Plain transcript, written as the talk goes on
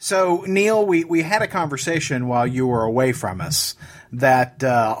So, Neil, we had a conversation while you were away from us that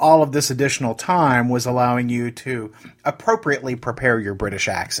all of this additional time was allowing you to appropriately prepare your British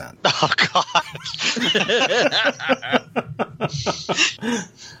accent. Oh, God.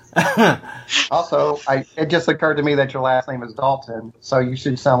 Also, it just occurred to me that your last name is Dalton, so you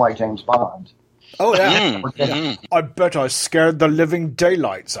should sound like James Bond. Oh, yeah. I bet I scared the living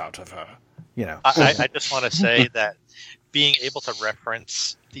daylights out of her. You know. I just want to say that being able to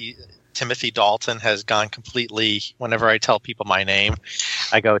reference the Timothy Dalton has gone completely. Whenever I tell people my name,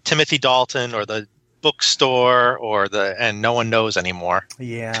 I go Timothy Dalton or the bookstore and no one knows anymore.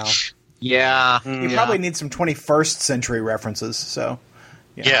 Yeah. Yeah. You probably need some 21st century references, so.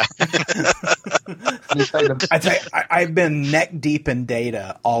 Yeah. I've been neck deep in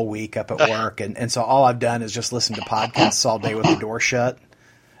data all week up at work, and so all I've done is just listen to podcasts all day with the door shut.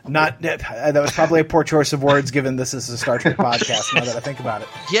 That was probably a poor choice of words, given this is a Star Trek podcast. Now that I think about it,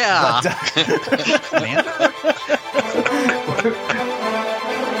 yeah.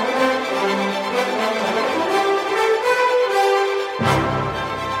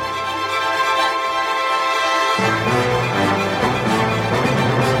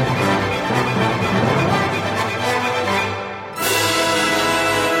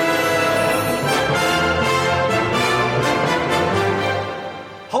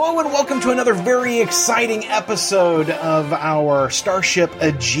 Hello and welcome to another very exciting episode of our Starship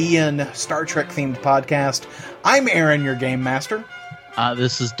Aegean Star Trek themed podcast. I'm Aaron, your game master.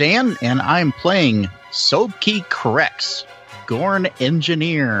 This is Dan, and I'm playing Sobki Krex, Gorn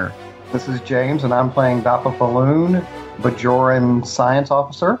Engineer. This is James, and I'm playing Dappa Falloon, Bajoran Science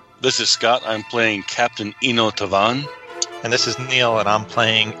Officer. This is Scott. I'm playing Captain Eno Tavan. And this is Neil, and I'm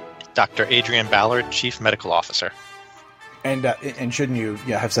playing Dr. Adrian Ballard, Chief Medical Officer. And shouldn't you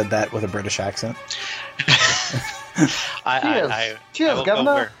have said that with a British accent? Cheers,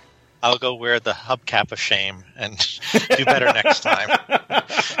 Governor. I'll go wear the hubcap of shame and do better next time.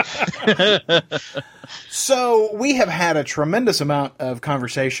 So we have had a tremendous amount of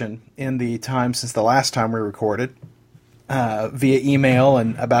conversation in the time since the last time we recorded via email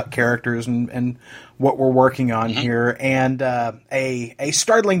and about characters and what we're working on here. And a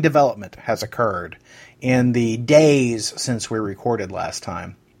startling development has occurred in the days since we recorded last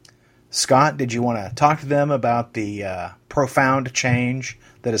time. Scott, did you want to talk to them about the profound change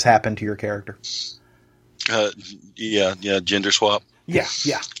that has happened to your character? Yeah, gender swap. Yeah.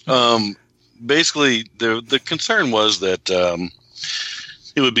 Basically, the concern was that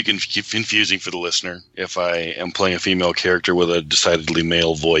it would be confusing for the listener if I am playing a female character with a decidedly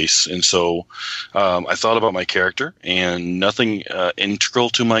male voice. And so I thought about my character, and nothing integral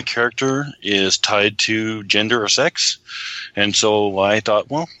to my character is tied to gender or sex. And so I thought,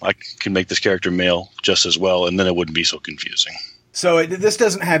 well, I can make this character male just as well, and then it wouldn't be so confusing. So this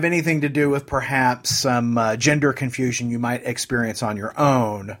doesn't have anything to do with perhaps some gender confusion you might experience on your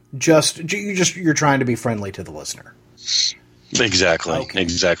own. You're trying to be friendly to the listener. Exactly. Okay.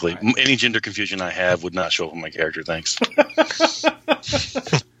 Exactly. Right. Any gender confusion I have would not show up on my character. Thanks.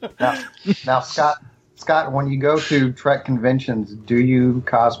 Now, Scott, when you go to Trek conventions, do you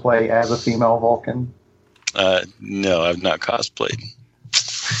cosplay as a female Vulcan? No, I've not cosplayed.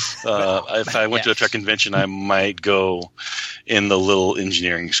 If I went to a Trek convention, I might go in the little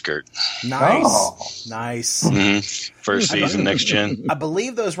engineering skirt. Nice. Oh. Nice. Mm-hmm. First season, next gen. I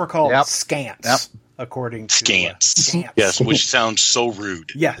believe those were called scants. Yep. According to Scants. Scants. Yes, which sounds so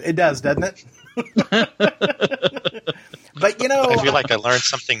rude. Yeah, it does, doesn't it? But I feel like I learned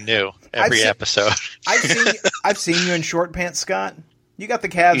something new every episode. I've seen you in short pants, Scott. You got the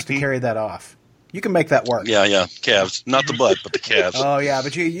calves to carry that off. You can make that work. Yeah, calves. Not the butt, but the calves. Oh yeah,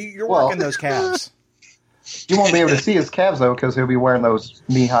 but you're working those calves. You won't be able to see his calves though, because he'll be wearing those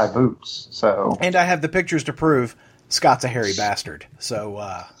knee-high boots. So, and I have the pictures to prove Scott's a hairy bastard. So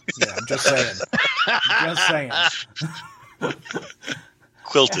yeah, I'm just saying.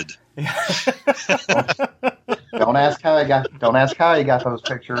 Quilted. don't ask how he got those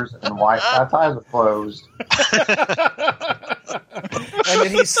pictures, and why Scott's eyes are closed. And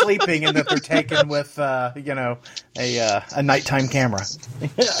then he's sleeping, and that they're taken with a nighttime camera.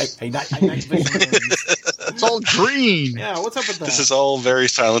 a night vision lens. It's all green. Yeah, what's up with that? This is all very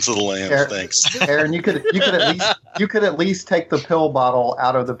Silence of the Lambs. Thanks, Aaron. You could at least take the pill bottle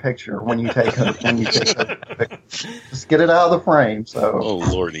out of the picture when you take a picture. Just get it out of the frame. So, oh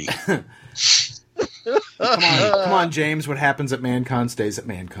lordy. Come on, James. What happens at ManCon stays at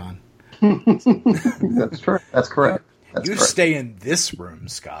ManCon. That's true. That's correct. Stay in this room,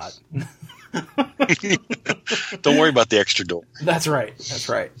 Scott. Don't worry about the extra door. That's right.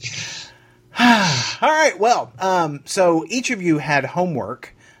 All right. Well, so each of you had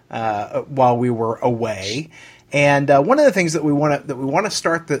homework while we were away. And one of the things that we want to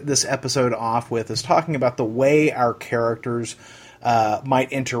start this episode off with is talking about the way our characters might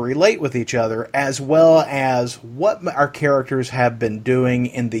interrelate with each other, as well as what our characters have been doing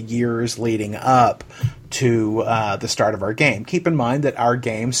in the years leading up to the start of our game. Keep in mind that our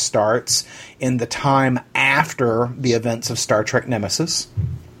game starts in the time after the events of Star Trek Nemesis.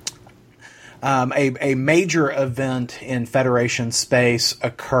 A major event in Federation space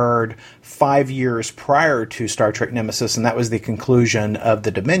occurred 5 years prior to Star Trek Nemesis, and that was the conclusion of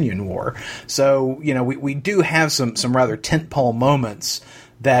the Dominion War. So, we do have some rather tentpole moments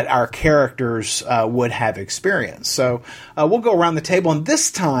that our characters would have experienced. So we'll go around the table, and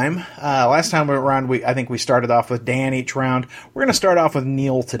this time, last time we went around, I think we started off with Dan each round. We're going to start off with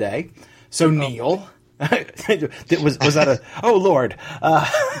Neil today. So Neil... was that a... Oh, Lord.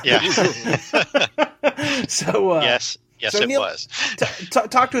 Yeah. So yes, so it Neil, was.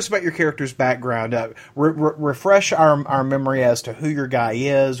 Talk to us about your character's background. Refresh our memory as to who your guy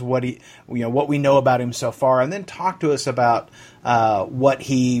is, what we know about him so far, and then talk to us about where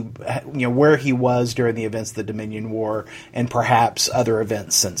he was during the events of the Dominion War, and perhaps other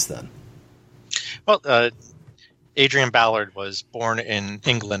events since then. Well, Adrian Ballard was born in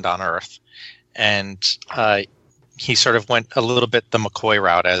England on Earth. And he sort of went a little bit the McCoy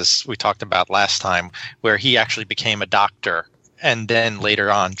route, as we talked about last time, where he actually became a doctor and then later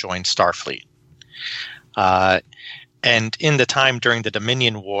on joined Starfleet. And in the time during the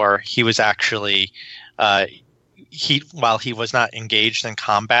Dominion War, he was actually, while he was not engaged in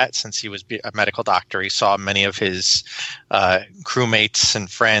combat, since he was a medical doctor, he saw many of his crewmates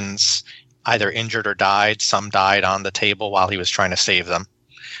and friends either injured or died. Some died on the table while he was trying to save them.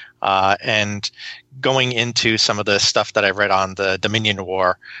 And going into some of the stuff that I read on the Dominion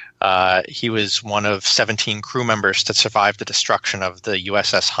War, he was one of 17 crew members to survive the destruction of the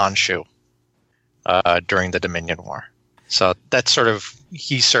USS Honshu during the Dominion War. So that's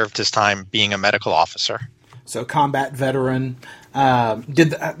he served his time being a medical officer. So combat veteran.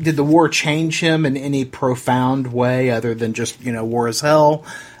 Did the war change him in any profound way other than just, war is hell?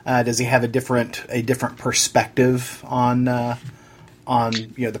 Does he have a different perspective on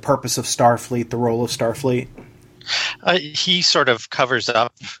the purpose of Starfleet, the role of Starfleet? He sort of covers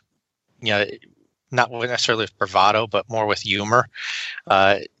up, not necessarily with bravado, but more with humor.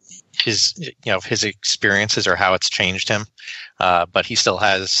 His experiences or how it's changed him, but he still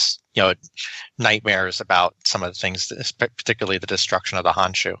has nightmares about some of the things, particularly the destruction of the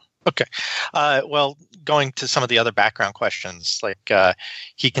Honshu. Okay, well, going to some of the other background questions, like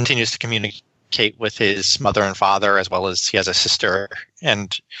he continues to communicate with his mother and father, as well as he has a sister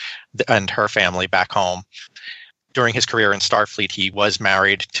and her family back home. During his career in Starfleet, he was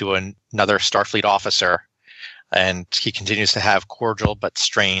married to another Starfleet officer, and he continues to have cordial but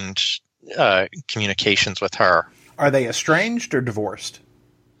strained communications with her. Are they estranged or divorced?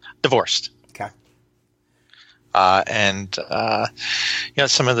 Divorced. Okay. And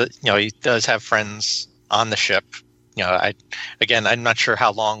some of the he does have friends on the ship. I'm not sure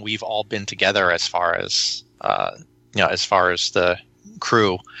how long we've all been together as far as the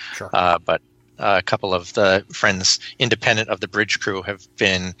crew. Sure. But a couple of the friends independent of the bridge crew have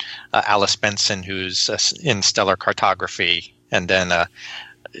been Alice Benson, who's in stellar cartography, and then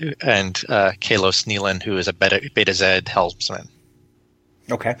Kalos Nealon, who is a Beta Z helmsman.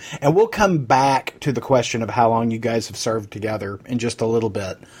 Okay. And we'll come back to the question of how long you guys have served together in just a little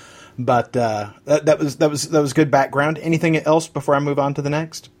bit. But that was good background. Anything else before I move on to the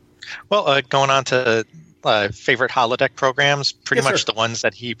next? Well, going on to favorite holodeck programs, pretty much sir. The ones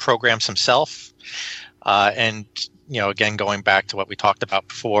that he programs himself. And again, going back to what we talked about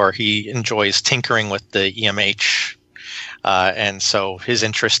before, he enjoys tinkering with the EMH. And so his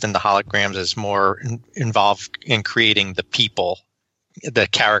interest in the holograms is more involved in creating the people, the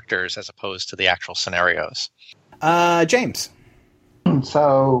characters, as opposed to the actual scenarios. James.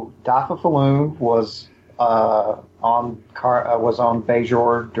 So Dafa Falloon was on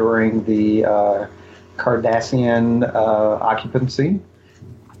Bajor during the Cardassian occupancy,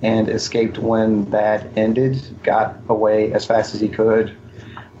 and escaped when that ended. Got away as fast as he could.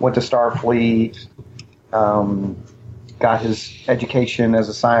 Went to Starfleet. Got his education as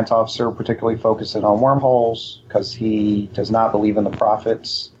a science officer, particularly focusing on wormholes because he does not believe in the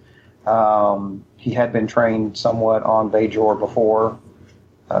prophets. He had been trained somewhat on Bajor before.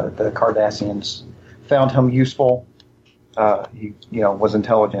 The Cardassians found him useful. He, was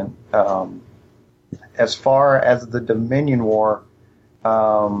intelligent. As far as the Dominion War,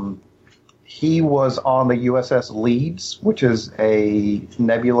 he was on the USS Leeds, which is a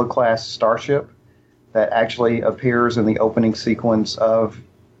Nebula-class starship that actually appears in the opening sequence of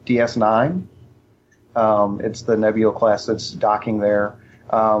DS9. It's the Nebula class that's docking there.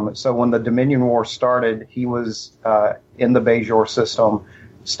 So when the Dominion War started, he was in the Bajor system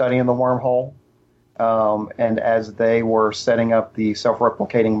studying the wormhole. And as they were setting up the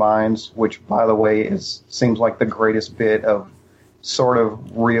self-replicating mines, which, by the way, seems like the greatest bit of sort of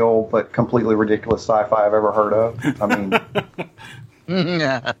real but completely ridiculous sci-fi I've ever heard of. I mean,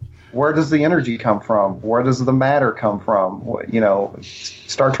 where does the energy come from? Where does the matter come from?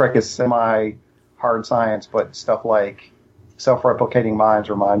 Star Trek is semi-hard science, but stuff like self-replicating mines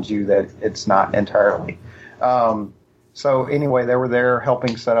reminds you that it's not entirely. So anyway, they were there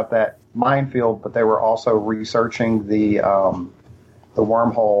helping set up that minefield, but they were also researching the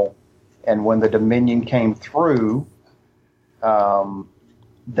wormhole. And when the Dominion came through,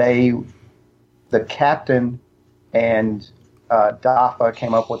 the captain and Dafa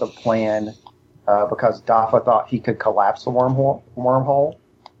came up with a plan because Dafa thought he could collapse the wormhole.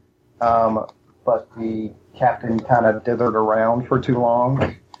 But the captain kind of dithered around for too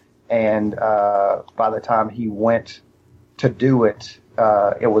long, and by the time he went to do it,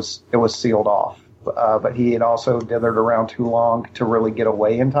 it was sealed off. But he had also dithered around too long to really get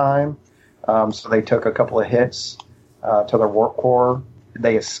away in time. So they took a couple of hits to their warp core.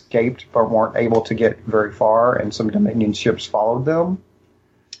 They escaped, but weren't able to get very far, and some Dominion ships followed them.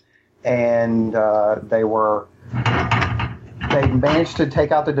 And they managed to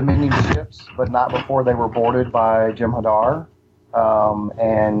take out the Dominion ships, but not before they were boarded by Jem'Hadar.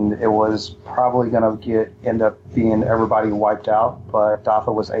 And it was probably going to end up being everybody wiped out, but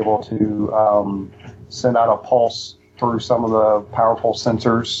Dafa was able to send out a pulse through some of the powerful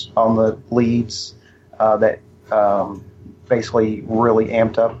sensors on the leads that basically really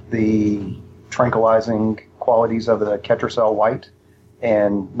amped up the tranquilizing qualities of the Ketracel White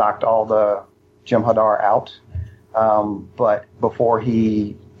and knocked all the Jem'Hadar out. But before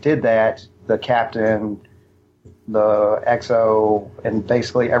he did that, the captain, the XO, and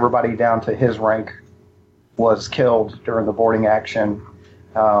basically everybody down to his rank was killed during the boarding action.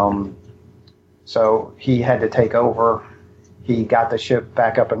 So he had to take over. He got the ship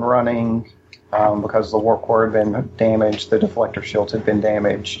back up and running because the warp core had been damaged, the deflector shields had been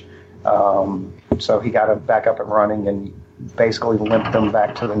damaged. So he got it back up and running and basically limped them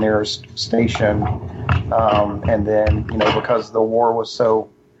back to the nearest station. And then, because the war was so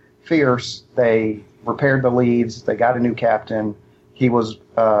fierce, they repaired the leads. They got a new captain. He was,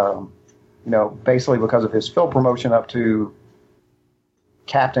 basically because of his field promotion up to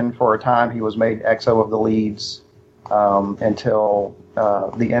captain for a time, he was made XO of the leads until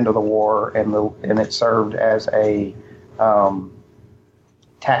the end of the war, and it served as a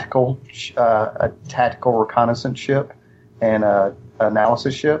tactical reconnaissance ship and a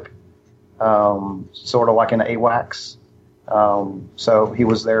analysis ship, sort of like an AWACS. So he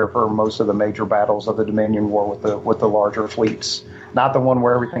was there for most of the major battles of the Dominion War with the larger fleets. Not the one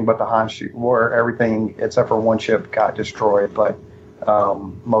where everything but the where everything except for one ship got destroyed, but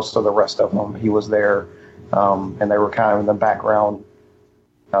most of the rest of them he was there, and they were kind of in the background,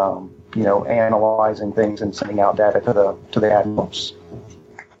 analyzing things and sending out data to the admirals.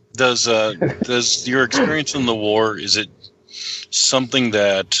 Does your experience in the war, is it something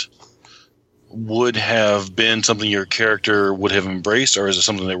that would have been something your character would have embraced, or is it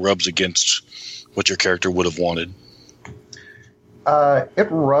something that rubs against what your character would have wanted? It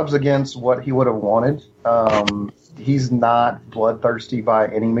rubs against what he would have wanted. He's not bloodthirsty by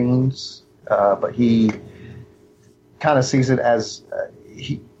any means, but he kind of sees it as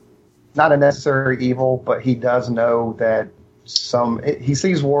not a necessary evil, but he does know that he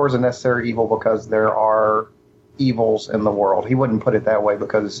sees war as a necessary evil because there are evils in the world. He wouldn't put it that way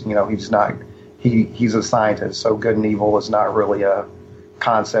because, he's a scientist, so good and evil is not really a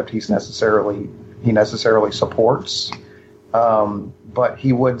concept he necessarily supports. But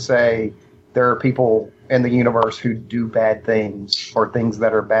he would say there are people in the universe who do bad things or things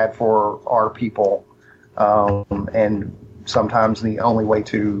that are bad for our people, and sometimes the only way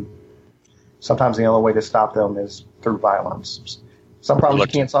to stop them is through violence. Some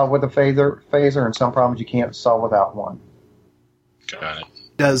problems you can't solve with a phaser, and some problems you can't solve without one. Got it.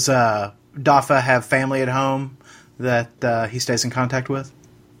 Does Dafa have family at home that he stays in contact with?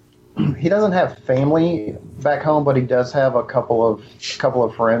 He doesn't have family back home, but he does have a couple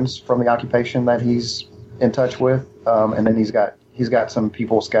of friends from the occupation that he's in touch with, and then he's got some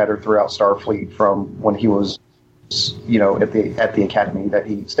people scattered throughout Starfleet from when he was, at the academy that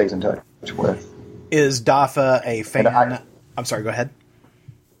he stays in touch with. Is Dafa a fan? I'm sorry. Go ahead.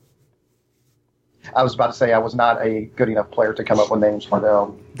 I was about to say I was not a good enough player to come up with names for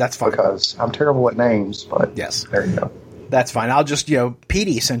them. That's fine. Because I'm terrible at names, but yes. There you go. That's fine. I'll just,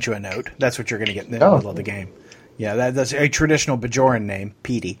 Petey sent you a note. That's what you're going to get in the middle of the game. Yeah, that's a traditional Bajoran name,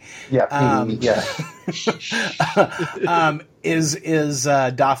 Petey. Yeah, Petey, yeah. Is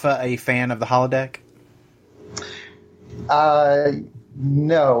Dafa a fan of the holodeck?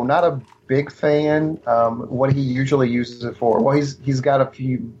 No, not a big fan. What he usually uses it for? Well, he's got a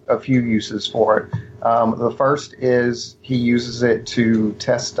few uses for it. The first is he uses it to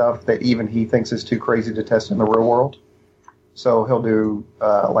test stuff that even he thinks is too crazy to test in the real world. So he'll do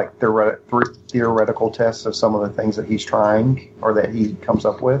like theoretical tests of some of the things that he's trying or that he comes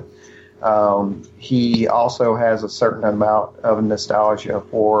up with. He also has a certain amount of nostalgia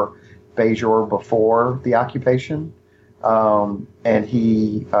for Bajor before the occupation. And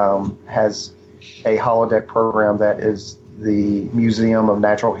he has a holodeck program that is the Museum of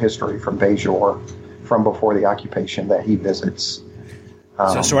Natural History from Bajor from before the occupation that he visits.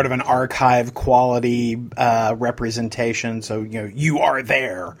 So sort of an archive quality representation. So, you are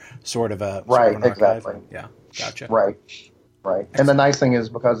there, sort of a... Right, sort of an archive. exactly. Yeah, gotcha. Right. And the nice thing is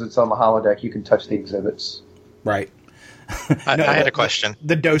because it's on the holodeck, you can touch the exhibits. Right. I had a question.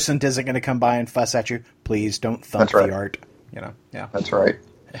 The docent isn't going to come by and fuss at you. Please don't thump the art. Yeah. That's right.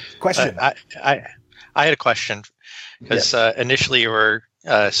 Question. I had a question because initially you were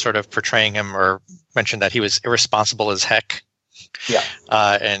sort of portraying him or mentioned that he was irresponsible as heck. Yeah.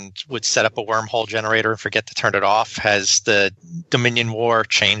 And would set up a wormhole generator and forget to turn it off. Has the Dominion War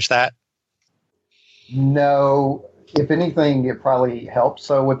changed that? No. If anything, it probably helped.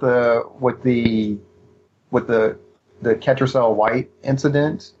 So with the Ketracel White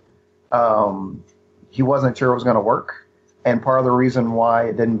incident, he wasn't sure it was going to work. And part of the reason why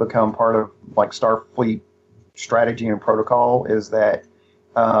it didn't become part of like Starfleet strategy and protocol is that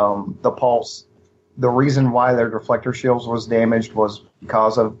the pulse, the reason why their deflector shields was damaged was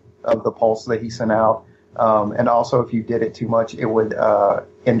because of the pulse that he sent out. And also if you did it too much, it would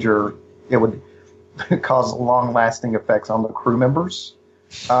cause long-lasting effects on the crew members.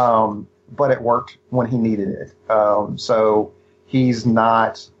 But it worked when he needed it. So he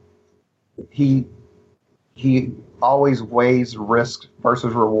always weighs risk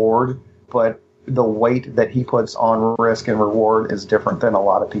versus reward, but the weight that he puts on risk and reward is different than a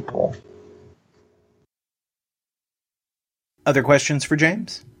lot of people. Other questions for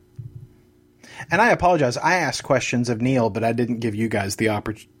James? And I apologize. I asked questions of Neil, but I didn't give you guys the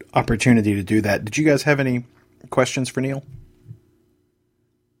opportunity to do that. Did you guys have any questions for Neil?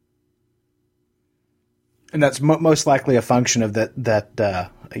 And that's most likely a function of that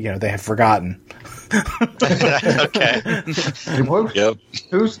they have forgotten. Okay. Yep.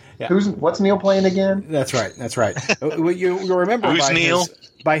 What's Neil playing again? That's right. You remember Who's Neil?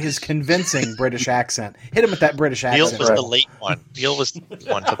 By his convincing British accent. Hit him with that British accent. Neil was the late one. Neil was the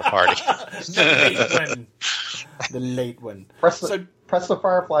one to the party. The late one. Press the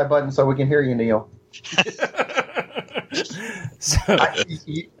Firefly button so we can hear you, Neil.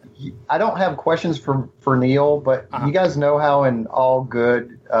 I don't have questions for Neil, but you guys know how in all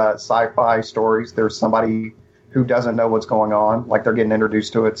good sci-fi stories there's somebody who doesn't know what's going on, like they're getting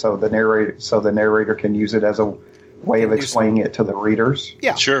introduced to it, so the narrator can use it as a way of explaining it to the readers.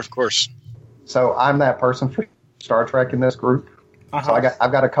 Yeah, sure, of course. So I'm that person for Star Trek in this group. So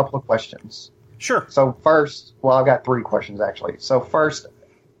I've got a couple of questions. Sure. So first, I've got three questions actually. So first,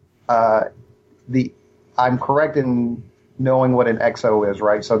 I'm correct in knowing what an XO is,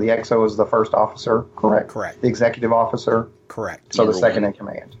 right? So the XO is the first officer, correct? Correct. The executive officer? Correct. So the second in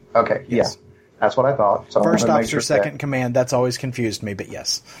command. Okay, yes. Yeah. That's what I thought. So first officer, second in command, that's always confused me, but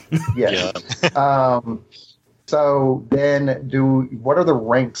yes. Yes. Yeah. So then what are the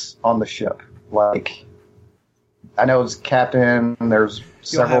ranks on the ship? Like, I know it's captain, there's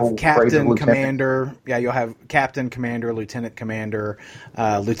several have captain, grades of commander. Yeah, you'll have captain, commander, lieutenant commander,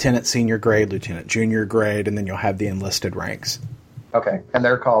 lieutenant senior grade, lieutenant junior grade, and then you'll have the enlisted ranks. Okay, and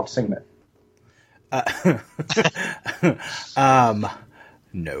they're called seamen.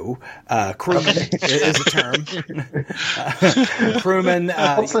 No. Crewman is a term. Crewman,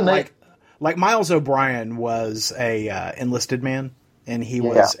 what's the name? Like Miles O'Brien was a enlisted man, and he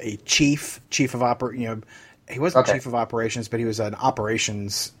was a chief of operations. He wasn't chief of operations, but he was in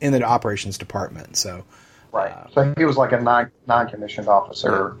the operations department. So, right. So he was like a non-commissioned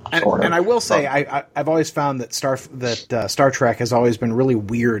officer, sort of. And I will say, I've always found that Star Trek has always been really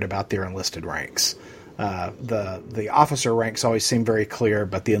weird about their enlisted ranks. The officer ranks always seem very clear,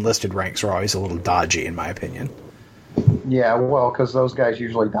 but the enlisted ranks are always a little dodgy, in my opinion. Yeah, well, because those guys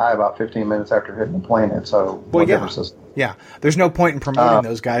usually die about 15 minutes after hitting the planet. So, yeah. There's no point in promoting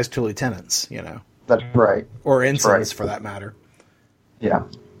those guys to lieutenants, That's right. Or ensigns, for that matter. Yeah.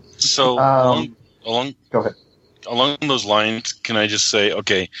 So, go ahead. along those lines, can I just say,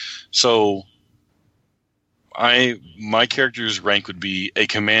 okay, so my character's rank would be a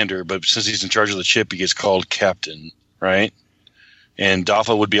commander, but since he's in charge of the ship, he gets called captain, right? And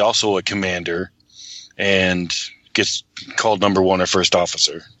Dafa would be also a commander and gets called number 1 or first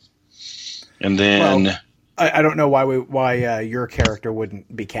officer. And then... Well, I don't know why your character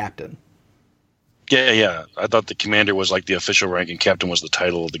wouldn't be captain. Yeah. I thought the commander was like the official rank and captain was the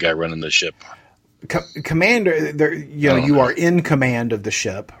title of the guy running the ship. Commander, you are in command of the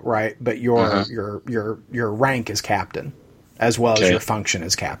ship, right? But your rank is captain, as well as your function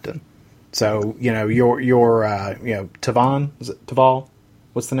as captain. So your Tavon, is it Taval?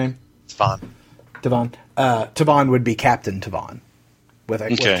 What's the name? Tavon. Tavon would be Captain Tavon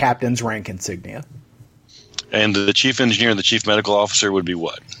with captain's rank insignia. And the chief engineer and the chief medical officer would be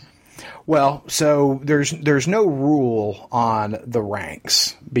what? Well, so there's no rule on the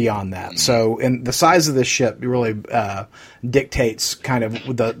ranks beyond that. So, in the size of the ship really dictates kind of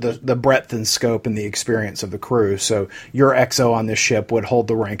the breadth and scope and the experience of the crew. So, your XO on this ship would hold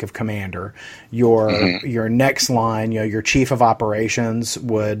the rank of commander. Your next line, your chief of operations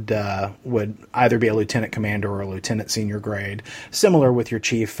would either be a lieutenant commander or a lieutenant senior grade. Similar with your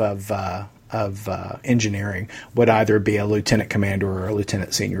chief of engineering would either be a lieutenant commander or a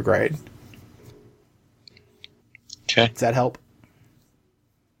lieutenant senior grade. Okay. Does that help?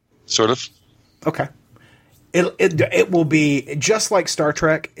 Sort of. Okay. It will be just like Star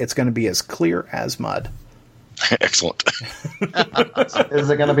Trek. It's going to be as clear as mud. Excellent. Is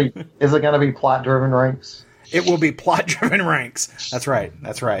it going to be plot driven ranks? It will be plot driven ranks. That's right.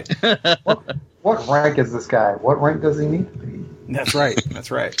 What rank is this guy? What rank does he need to be? That's right. That's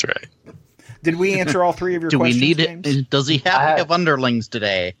right. Did we answer all 3 of your questions? Do we need James? it? Does he have to have underlings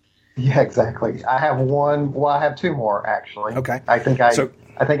today? Yeah, exactly. I have one. Well, I have 2 more actually. Okay. I think I've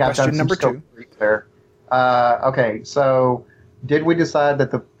done some number scope 2 there. Okay, so did we decide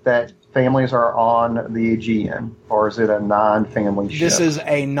that families are on the Aegean, or is it a non-family ship? This is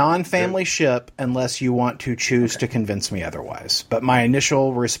a non-family ship, unless you want to choose to convince me otherwise. But my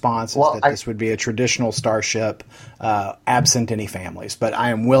initial response is this would be a traditional starship, absent any families. But I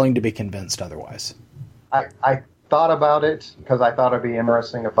am willing to be convinced otherwise. I thought about it because I thought it'd be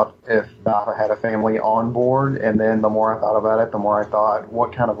interesting if Dafa had a family on board, and then the more I thought about it, the more I thought,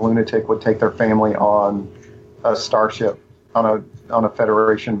 what kind of lunatic would take their family on a starship on a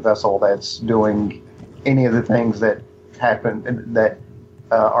Federation vessel that's doing any of the things that happen that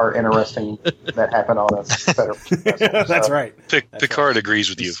are interesting that happen on a Federation vessel. That's right. Picard agrees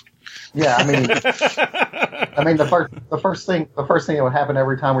with you. Yeah, I mean, the first thing that would happen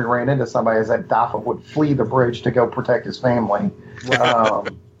every time we ran into somebody is that Dafa would flee the bridge to go protect his family. Right.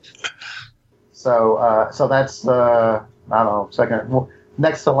 So that's I don't know. Second, well,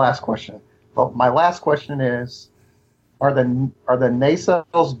 next to last question. Well, my last question is: Are the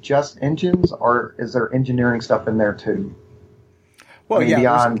nacelles just engines, or is there engineering stuff in there too? Well,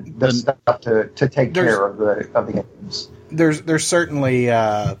 beyond the stuff to take care of the engines. There's certainly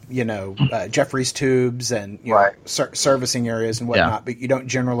Jeffries tubes and servicing areas and whatnot, but you don't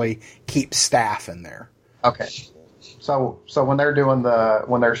generally keep staff in there. Okay, so when they're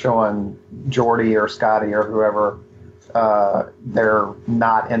showing Geordi or Scotty or whoever, they're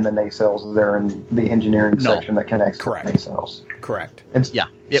not in the nacelles. They're in the engineering section that connects to the nacelles. Correct.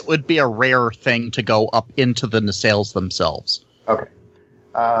 It would be a rare thing to go up into the nacelles themselves. Okay.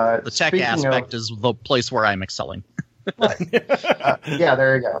 The tech aspect is the place where I'm excelling. Right. Yeah,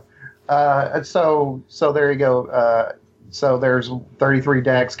 there you go. So there you go. So there's 33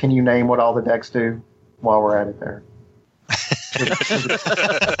 decks. Can you name what all the decks do while we're at it there?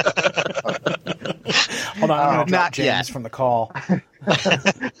 Hold on, I'm going to drop James from the call.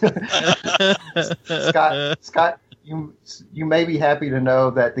 Scott, you may be happy to know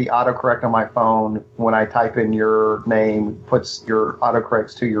that the autocorrect on my phone, when I type in your name, puts your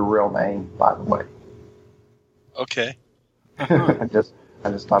autocorrects to your real name, by the way. Okay. I just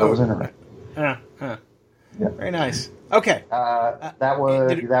thought it was interesting. Yeah. Very nice. Okay. That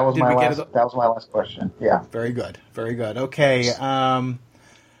was my last question. Yeah. Very good. Okay.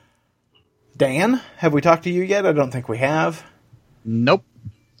 Dan, have we talked to you yet? I don't think we have. Nope.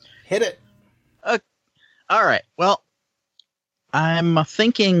 Hit it. All right. Well, I'm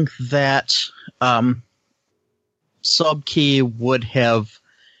thinking that Subkey would have.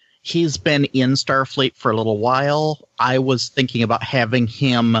 He's been in Starfleet for a little while. I was thinking about having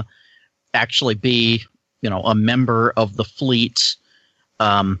him actually be, a member of the fleet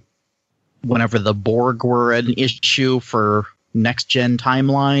whenever the Borg were an issue for Next Gen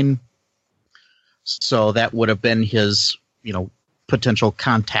Timeline. So that would have been his, potential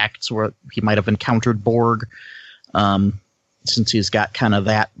contacts where he might have encountered Borg. since he's got kind of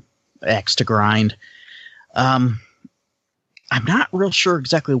that axe to grind. I'm not real sure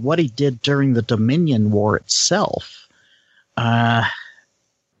exactly what he did during the Dominion War itself.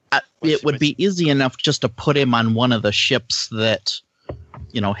 It would be easy enough just to put him on one of the ships that,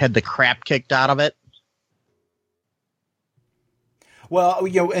 had the crap kicked out of it. Well,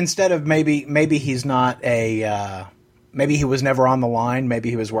 instead of maybe he's not maybe he was never on the line. Maybe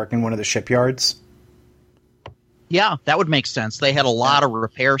he was working one of the shipyards. Yeah, that would make sense. They had a lot of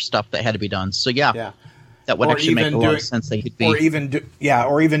repair stuff that had to be done. So yeah. That would actually make a lot of sense. They could be,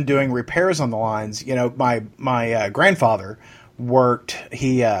 or even doing repairs on the lines. My grandfather worked.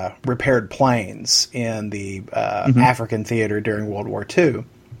 He repaired planes in the African theater during World War II,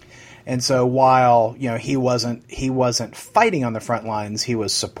 and so while he wasn't fighting on the front lines, he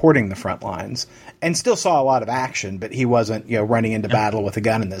was supporting the front lines, and still saw a lot of action. But he wasn't running into battle with a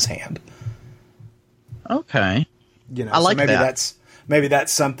gun in his hand. Okay, I like so maybe that. Maybe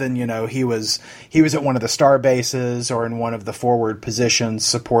that's something, he was at one of the star bases or in one of the forward positions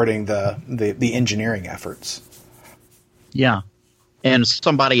supporting the engineering efforts. Yeah. And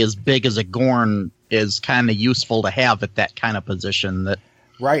somebody as big as a Gorn is kind of useful to have at that kind of position. That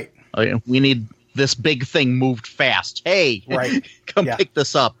right. We need this big thing moved fast. Hey, right. Come pick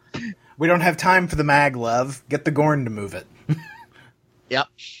this up. We don't have time for the maglev. Get the Gorn to move it. Yep.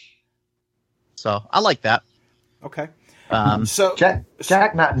 So I like that. Okay. So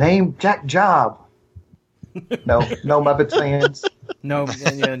Jack not named Jack Job. No Muppets fans. No.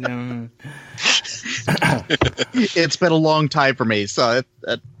 It's been a long time for me, so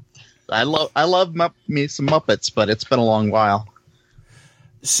I love me some Muppets, but it's been a long while.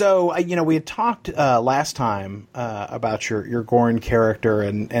 So we had talked last time about your Gorn character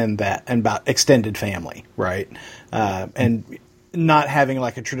and about extended family, right? And not having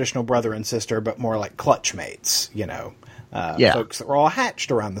like a traditional brother and sister, but more like clutch mates, folks that were all hatched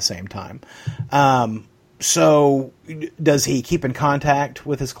around the same time. So does he keep in contact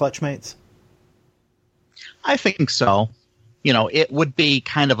with his clutch mates? I think so. It would be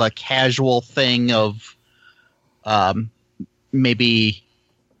kind of a casual thing of maybe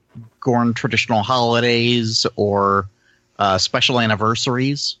Gorn traditional holidays or special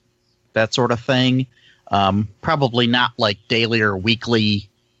anniversaries, that sort of thing. Probably not like daily or weekly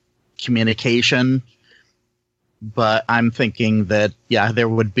communication, but I'm thinking that, there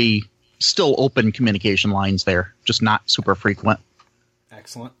would be still open communication lines there, just not super frequent.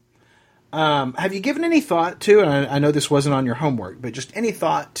 Excellent. Have you given any thought to, and I know this wasn't on your homework, but just any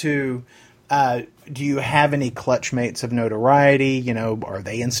thought to, do you have any clutch mates of notoriety? Are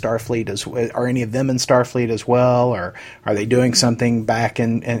they in Starfleet are any of them in Starfleet as well? Or are they doing something back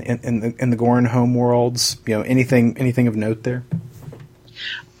in the Gorn homeworlds? Anything of note there?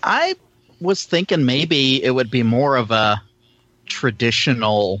 I was thinking maybe it would be more of a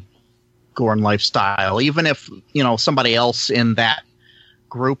traditional Gorn lifestyle, even if, somebody else in that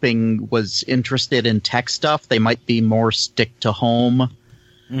grouping was interested in tech stuff, they might be more stick to home.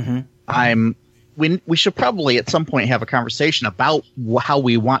 Mm-hmm. We should probably at some point have a conversation about how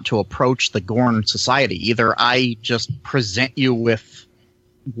we want to approach the Gorn society. Either I just present you with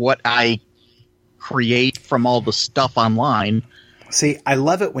what I create from all the stuff online. See, I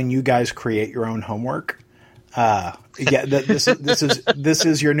love it when you guys create your own homework. This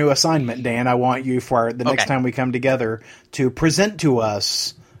is your new assignment, Dan. I want you for the next time we come together to present to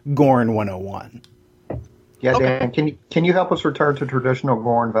us Gorn 101. Yeah, Dan, can you help us return to traditional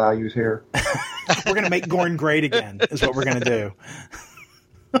Gorn values here? We're going to make Gorn great again, is what we're going to do.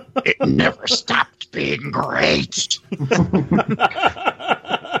 It never stopped being great.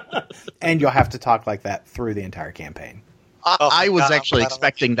 And you'll have to talk like that through the entire campaign. I was actually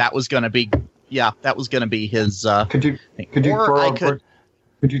expecting that was going to be, that was going to be his. Could you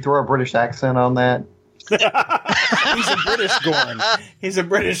throw a British accent on that? He's a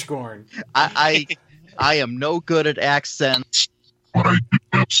British Gorn. I am no good at accents. I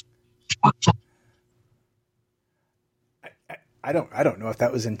don't know if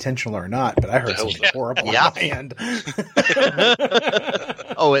that was intentional or not, but I heard something horrible on my end.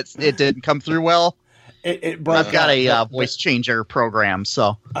 Oh, it didn't come through well. I've got a voice changer program,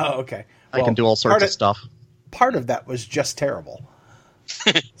 so okay. I can do all sorts of stuff. Part of that was just terrible.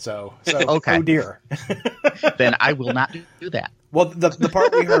 So okay. Oh dear. Then I will not do that. Well, the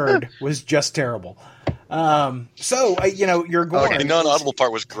part we heard was just terrible. You're going. Okay, the non-audible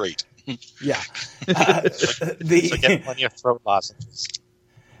part was great. Yeah. So get plenty of throat lozenges.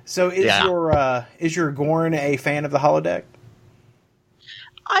 So is your Gorn a fan of the holodeck?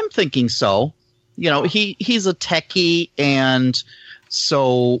 I'm thinking so. He's a techie, and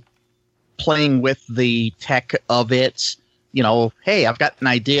so playing with the tech of it. Hey, I've got an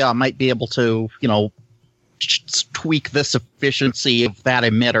idea. I might be able to, tweak this efficiency of that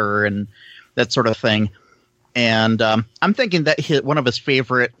emitter and that sort of thing. And I'm thinking that one of his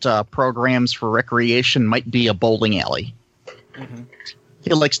favorite programs for recreation might be a bowling alley. Mm-hmm.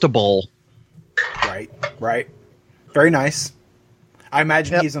 He likes to bowl. Right. Very nice. I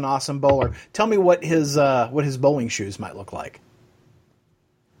imagine he's an awesome bowler. Tell me what his bowling shoes might look like.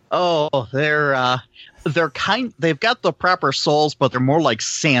 Oh, they've got the proper soles, but they're more like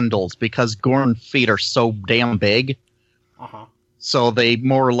sandals because Gorn's feet are so damn big. Uh-huh. So they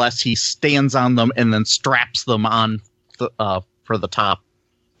more or less he stands on them and then straps them on for the top,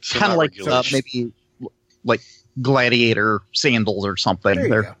 So kind of not like regulation. maybe like gladiator sandals or something. There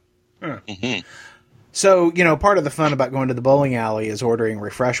you They're- go. Mhm. So, part of the fun about going to the bowling alley is ordering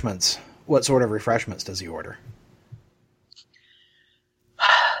refreshments. What sort of refreshments does he order?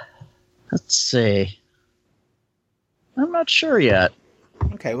 Let's see. I'm not sure yet.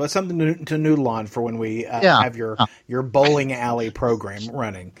 Okay, well, it's something to noodle on for when we have your bowling alley program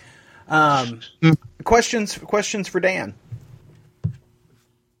running. Questions for Dan?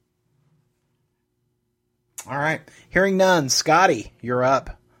 All right. Hearing none. Scotty, you're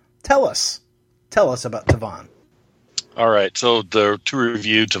up. Tell us about Tavon. All right, so the to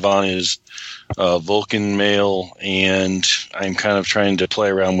review, Tavon is Vulcan male, and I'm kind of trying to play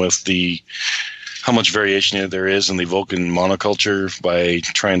around with how much variation there is in the Vulcan monoculture by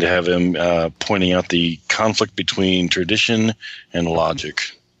trying to have him pointing out the conflict between tradition and logic.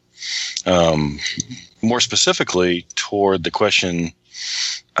 More specifically, toward the question,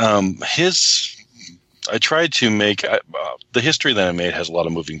 I tried to make the history that I made has a lot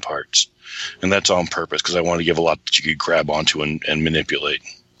of moving parts, and that's on purpose because I wanted to give a lot that you could grab onto and manipulate.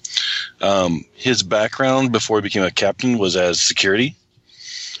 His background before he became a captain was as security,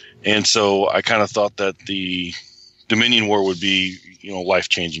 and so I kind of thought that the Dominion War would be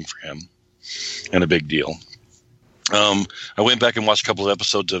life-changing for him and a big deal. I went back and watched a couple of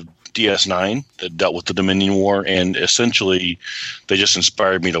episodes of DS9 that dealt with the Dominion War, and essentially they just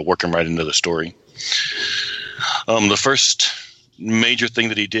inspired me to work him right into the story. The first major thing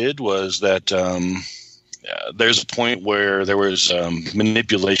that he did was that there's a point where there was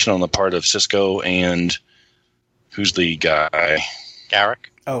manipulation on the part of Cisco and who's the guy?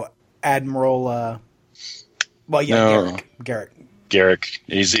 Garrick. Oh, Admiral. No. Garrick.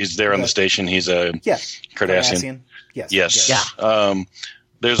 He's there on the station. He's a Cardassian. Yes. Yeah.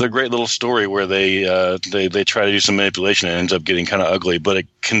 There's a great little story where they try to do some manipulation and it ends up getting kind of ugly, but it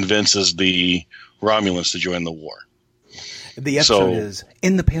convinces the Romulans to join the war. The episode is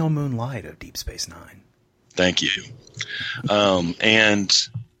In the Pale Moonlight of Deep Space Nine. Thank you. And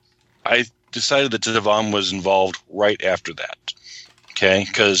I decided that Tavon was involved right after that. Okay?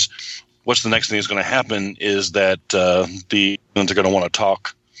 Because what's the next thing that's going to happen is that the Romulans are going to want to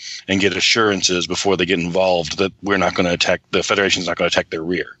talk and get assurances before they get involved that we're not going to attack, the Federation's not going to attack their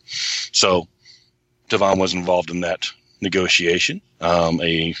rear. So Tavon was involved in that negotiation.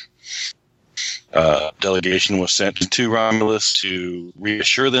 A delegation was sent to Romulus to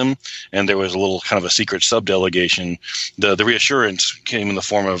reassure them, and there was a little kind of a secret sub-delegation. The reassurance came in the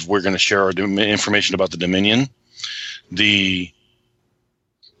form of we're going to share our information about the Dominion. The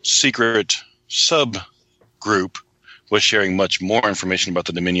secret sub-group was sharing much more information about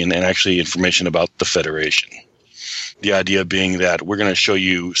the Dominion and actually information about the Federation. The idea being that we're going to show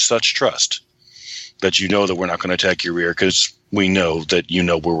you such trust that you know that we're not going to attack your rear because we know that you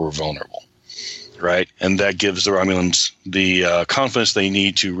know where we're vulnerable, right? And that gives the Romulans the confidence they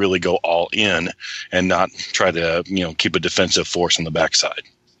need to really go all in and not try to, keep a defensive force on the backside.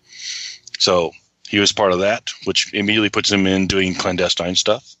 So he was part of that, which immediately puts him in doing clandestine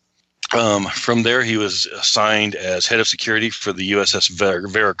stuff. From there, he was assigned as head of security for the USS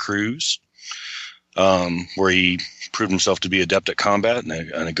Veracruz, where he proved himself to be adept at combat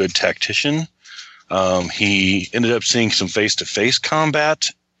and a good tactician. He ended up seeing some face-to-face combat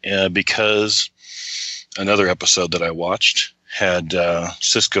because another episode that I watched had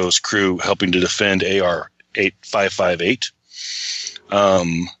Cisco's crew helping to defend AR-8558,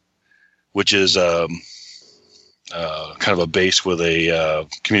 which is kind of a base with a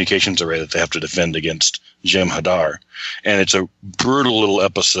communications array that they have to defend against Jem'Hadar. And it's a brutal little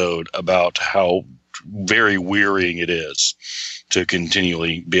episode about how very wearying it is to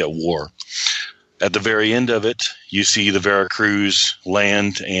continually be at war. At the very end of it, you see the Veracruz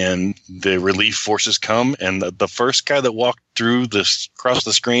land and the relief forces come. And the first guy that walked through across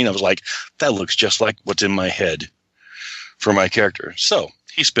the screen, I was like, that looks just like what's in my head for my character. So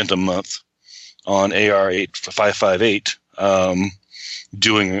he spent a month on AR-8558,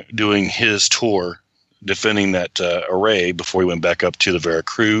 doing his tour, defending that array before he went back up to the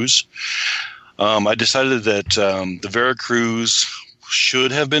Veracruz. I decided that the Veracruz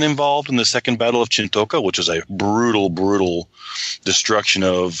should have been involved in the Second Battle of Chintoca, which was a brutal destruction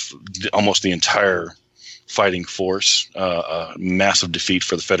of almost the entire fighting force, a massive defeat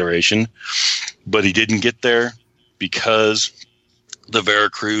for the Federation. But he didn't get there because the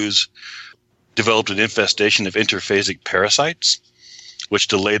Veracruz developed an infestation of interphasic parasites, which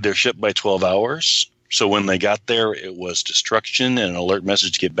delayed their ship by 12 hours. So when they got there, it was destruction and an alert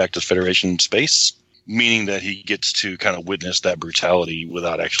message to get back to Federation space, meaning that he gets to kind of witness that brutality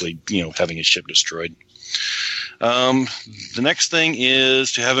without actually, having his ship destroyed. The next thing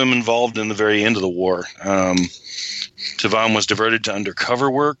is to have him involved in the very end of the war. Tivan was diverted to undercover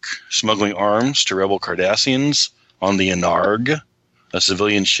work, smuggling arms to rebel Cardassians on the Enarg, a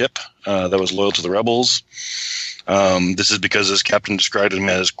civilian ship that was loyal to the rebels. This is because his captain described him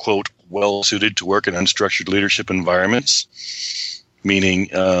as, quote, well-suited to work in unstructured leadership environments, meaning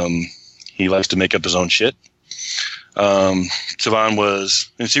he likes to make up his own shit. Tivan was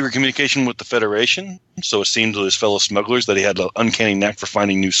in secret communication with the Federation, so it seemed to his fellow smugglers that he had an uncanny knack for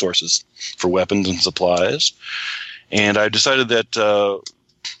finding new sources for weapons and supplies. And I decided that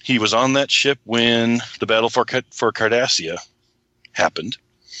he was on that ship when the battle for Cardassia happened,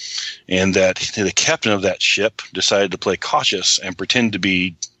 and that the captain of that ship decided to play cautious and pretend to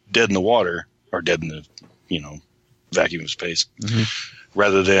be dead in the water, or dead in the, vacuum of space,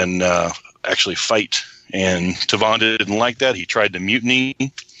 rather than actually fight. And Tivan didn't like that. He tried to mutiny,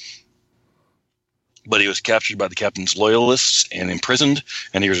 but he was captured by the captain's loyalists and imprisoned,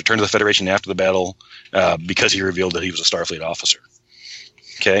 and he was returned to the Federation after the battle because he revealed that he was a Starfleet officer.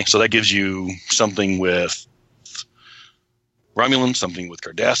 Okay, so that gives you something with Romulans, something with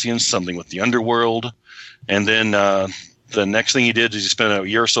Cardassians, something with the underworld. And then the next thing he did is he spent a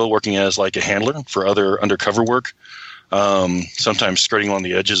year or so working as like a handler for other undercover work, sometimes skirting along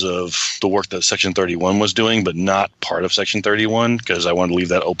the edges of the work that Section 31 was doing, but not part of Section 31 because I wanted to leave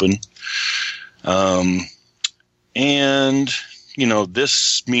that open. And,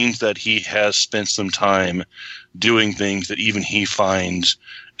 this means that he has spent some time doing things that even he finds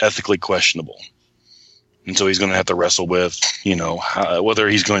ethically questionable. And so he's going to have to wrestle with, whether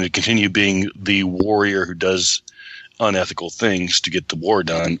he's going to continue being the warrior who does unethical things to get the war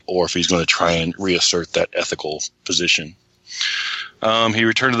done, or if he's going to try and reassert that ethical position. He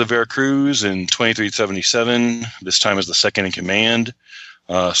returned to the Veracruz in 2377, this time as the second in command.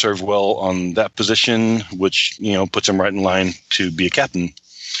 Served well on that position, which, puts him right in line to be a captain.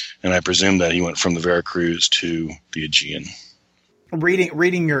 And I presume that he went from the Veracruz to the Aegean.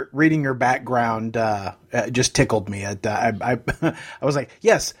 Reading your background just tickled me. I was like,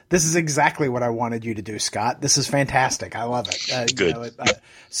 yes, this is exactly what I wanted you to do, Scott. This is fantastic. I love it. Good.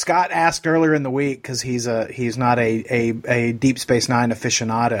 Scott asked earlier in the week, because he's not a Deep Space Nine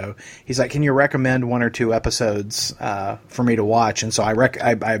aficionado. He's like, can you recommend one or two episodes for me to watch? And so I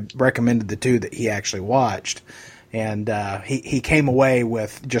recommended the two that he actually watched. And he came away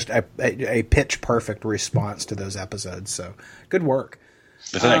with just a pitch perfect response to those episodes. So good work.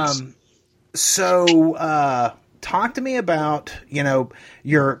 Thanks. So talk to me about,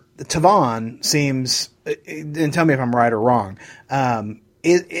 your Tivan seems, and tell me if I'm right or wrong.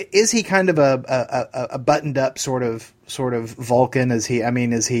 Is he kind of a buttoned up sort of Vulcan? Is he,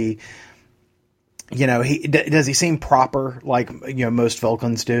 does he seem proper like, most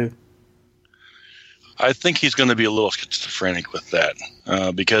Vulcans do? I think he's going to be a little schizophrenic with that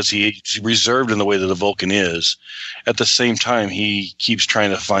because he's reserved in the way that a Vulcan is. At the same time, he keeps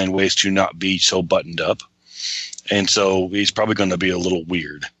trying to find ways to not be so buttoned up. And so he's probably going to be a little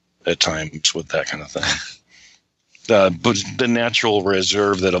weird at times with that kind of thing. But the natural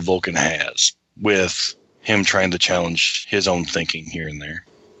reserve that a Vulcan has with him trying to challenge his own thinking here and there.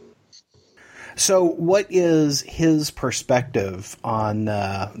 So what is his perspective on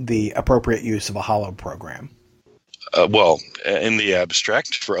the appropriate use of a holo program? Well, in the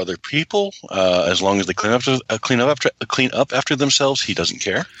abstract, for other people, as long as they clean up after themselves, he doesn't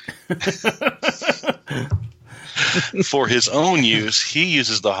care. For his own use, he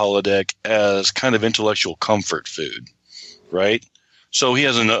uses the holodeck as kind of intellectual comfort food, right? So he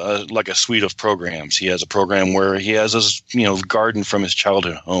has a suite of programs. He has a program where he has his garden from his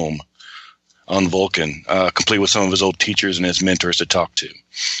childhood home on Vulcan, complete with some of his old teachers and his mentors to talk to.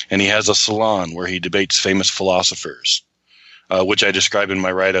 And he has a salon where he debates famous philosophers, which I describe in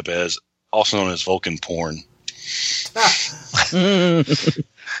my write-up as also known as Vulcan porn.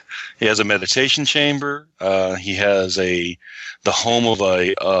 He has a meditation chamber. He has the home of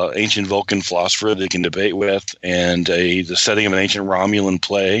a ancient Vulcan philosopher that he can debate with, and the setting of an ancient Romulan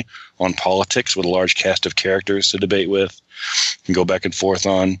play on politics with a large cast of characters to debate with and go back and forth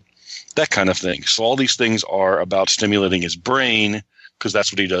on, that kind of thing. So all these things are about stimulating his brain because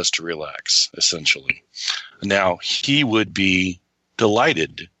that's what he does to relax, essentially. Now, he would be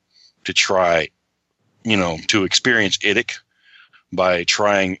delighted to try, to experience IDIC by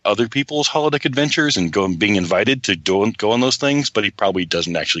trying other people's holodeck adventures and being invited to go on those things, but he probably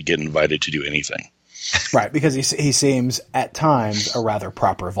doesn't actually get invited to do anything. Right, because he seems at times a rather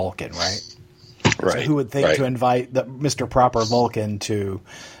proper Vulcan, right? Right. So who would think to invite Mr. Proper Vulcan to,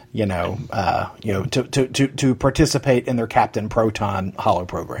 to participate in their Captain Proton holo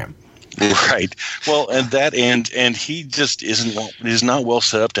program? Right. Well, and he just is not well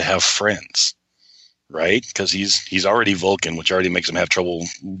set up to have friends. Right, because he's already Vulcan, which already makes him have trouble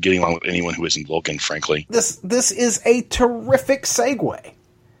getting along with anyone who isn't Vulcan, frankly. This is a terrific segue.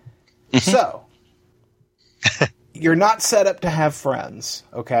 So, you're not set up to have friends,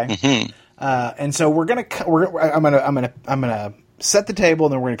 okay? Mm-hmm. And so I'm gonna set the table,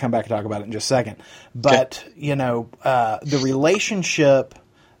 and then we're gonna come back and talk about it in just a second. But the relationship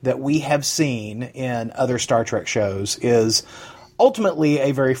that we have seen in other Star Trek shows is ultimately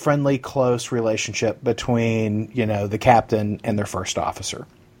a very friendly, close relationship between, the captain and their first officer.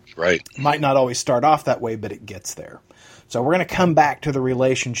 Right. Might not always start off that way, but it gets there. So we're going to come back to the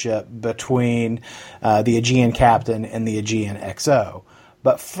relationship between the Aegean captain and the Aegean XO.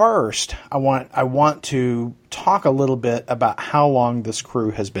 But first, I want to talk a little bit about how long this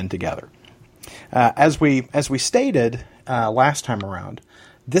crew has been together. As we stated last time around,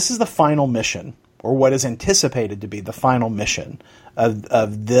 this is the final mission, or what is anticipated to be the final mission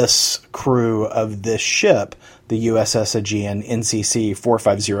of this crew of this ship, the USS Aegean NCC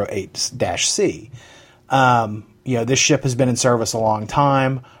 4508-C. This ship has been in service a long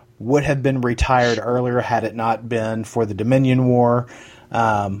time, would have been retired earlier had it not been for the Dominion War,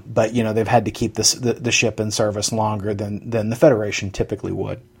 but they've had to keep the ship in service longer than the Federation typically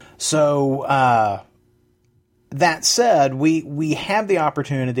would. So that said, we have the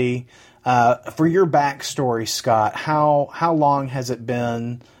opportunity. For your backstory, Scott, how long has it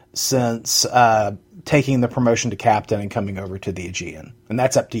been since taking the promotion to captain and coming over to the Aegean? And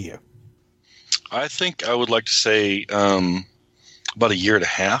that's up to you. I think I would like to say about a year and a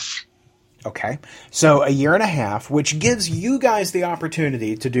half. Okay. So a year and a half, which gives you guys the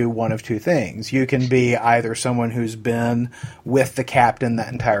opportunity to do one of two things. You can be either someone who's been with the captain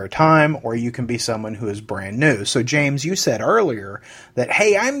that entire time, or you can be someone who is brand new. So James, you said earlier that,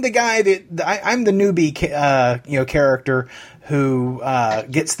 hey, I'm the guy I'm the newbie, character who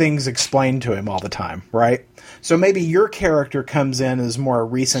gets things explained to him all the time, right? So maybe your character comes in as more a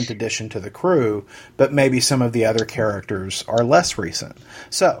recent addition to the crew, but maybe some of the other characters are less recent.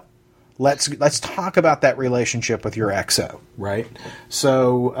 So let's talk about that relationship with your XO, right?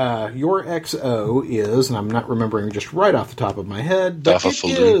 So your XO is, and I'm not remembering just right off the top of my head, but it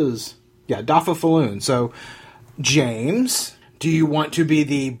is, Dafa Falloon. So James, do you want to be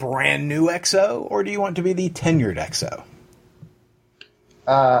the brand new XO, or do you want to be the tenured XO?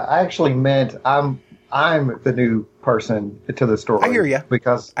 I actually meant I'm the new person to the story. I hear you.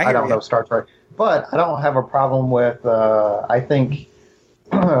 Because I don't know Star Trek. But I don't have a problem with, I think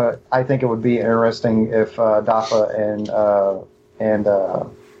it would be interesting if Dafa and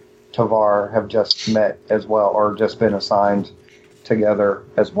Tavar have just met as well, or just been assigned together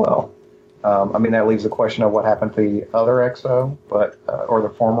as well. That leaves the question of what happened to the other XO, or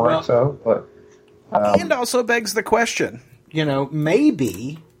the former XO. But and also begs the question,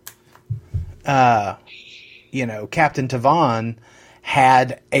 maybe, Captain Tavan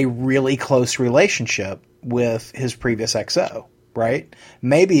had a really close relationship with his previous XO. Right?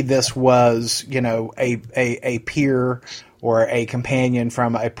 Maybe this was, a peer or a companion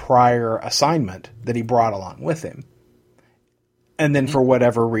from a prior assignment that he brought along with him. And then for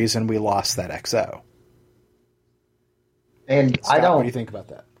whatever reason, we lost that XO. And Scott, what do you think about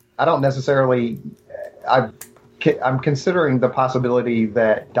that? I don't necessarily, I'm considering the possibility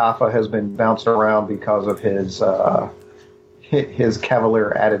that Dafa has been bounced around because of his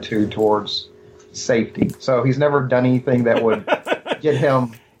cavalier attitude towards safety. So he's never done anything that would get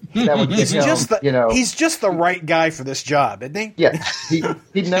him. He's just the right guy for this job, isn't he? Yeah,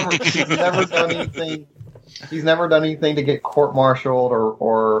 he's never done anything. He's never done anything to get court-martialed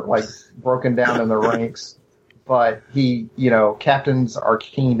or like broken down in the ranks. But captains are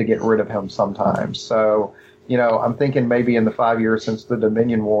keen to get rid of him sometimes. So I'm thinking maybe in the 5 years since the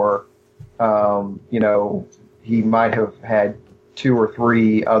Dominion War, he might have had 2 or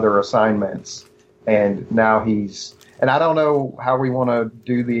 3 other assignments, and now he's. And I don't know how we want to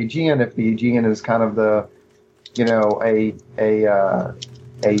do the Aegean, if the Aegean is kind of the,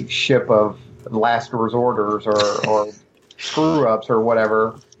 a ship of last resorters or screw ups or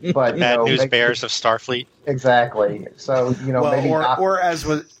whatever. But bad news bears of Starfleet. Exactly. So maybe or as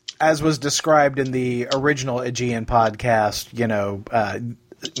was described in the original Aegean podcast,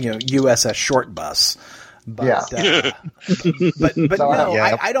 USS Short Bus. But, but So, no,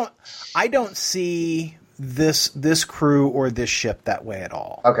 yeah. I don't see this crew or this ship that way at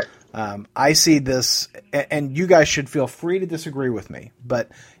all. Okay. I see this, and you guys should feel free to disagree with me,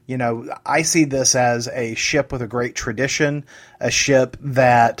 but I see this as a ship with a great tradition, a ship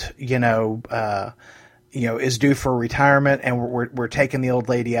that is due for retirement, and we're taking the old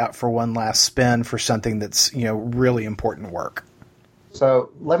lady out for one last spin for something that's really important work.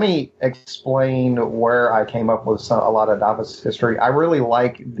 So let me explain where I came up with a lot of novice history. I really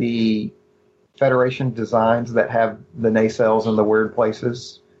like the Federation designs that have the nacelles in the weird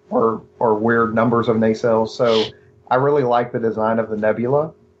places or weird numbers of nacelles. So I really like the design of the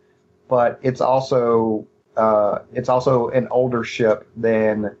Nebula, but it's also an older ship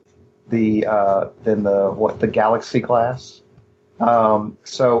than the Galaxy class.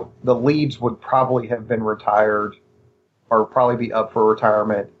 So the leads would probably have been retired or probably be up for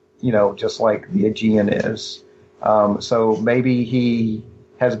retirement, just like the Aegean is. So maybe he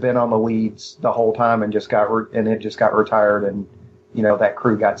has been on the leads the whole time and it just got retired, and that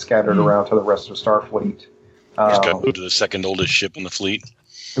crew got scattered around to the rest of Starfleet. He's got to go to the second oldest ship in the fleet.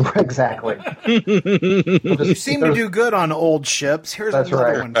 Exactly. You seem to do good on old ships. Here's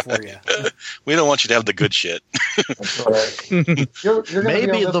another one for you. We don't want you to have the good shit. That's right. You're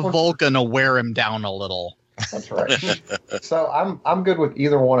Maybe the Vulcan will wear him down a little. That's right. So I'm good with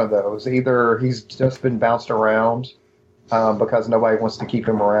either one of those. Either he's just been bounced around because nobody wants to keep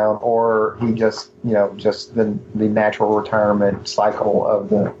him around, or he just the natural retirement cycle of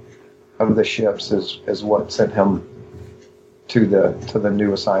the ships is what sent him to the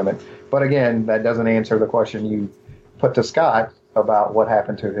new assignment. But again, that doesn't answer the question you put to Scott about what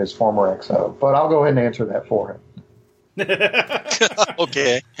happened to his former XO. But I'll go ahead and answer that for him.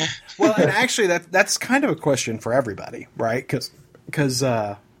 Okay. Well, and actually, that's kind of a question for everybody, right? Because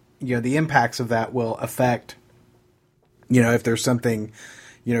the impacts of that will affect, if there's something,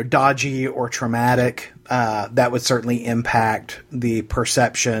 dodgy or traumatic, that would certainly impact the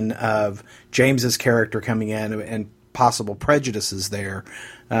perception of James's character coming in and possible prejudices there,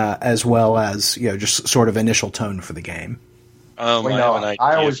 as well as just sort of initial tone for the game. I have an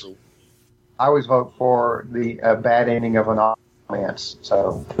idea. I always vote for the bad ending of an romance.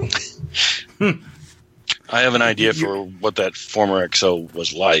 So I have an idea for what that former XO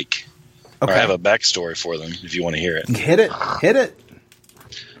was like. Okay. Or I have a backstory for them if you want to hear it. Hit it.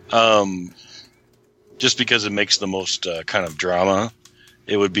 Just because it makes the most kind of drama,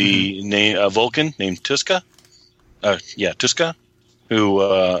 it would be a Vulcan named Tuska. Tuska,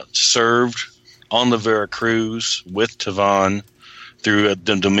 who served on the Veracruz with Tavan through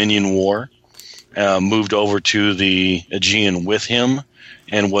the Dominion War. Moved over to the Aegean with him,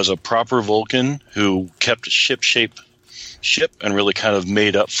 and was a proper Vulcan who kept a ship and really kind of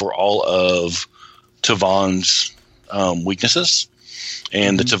made up for all of Tavan's weaknesses.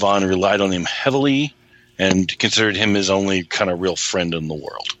 And the Tavan relied on him heavily and considered him his only kind of real friend in the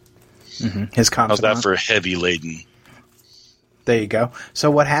world. Mm-hmm. His confidant. How's that for heavy laden? There you go. So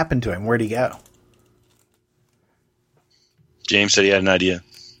what happened to him? Where'd he go? James said he had an idea.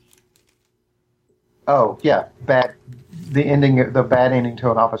 Oh yeah, the bad ending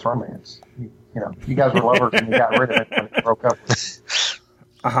to an office romance. You guys were lovers and you got rid of it when you broke up.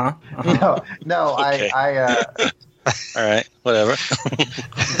 No. Okay. All right, whatever.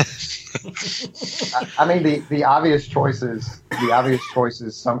 I mean, the obvious choice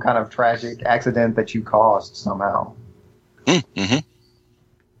is some kind of tragic accident that you caused somehow,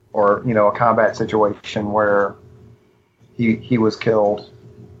 or a combat situation where he was killed.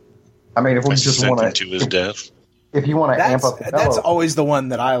 I mean, if we just want to his death. If you want to amp up the fellow. That's always the one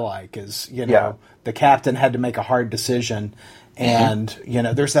that I like. Is the captain had to make a hard decision, and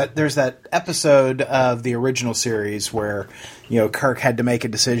there's that episode of the original series where Kirk had to make a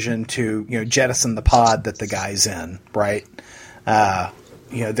decision to jettison the pod that the guy's in, right?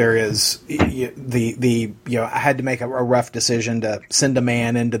 There is I had to make a rough decision to send a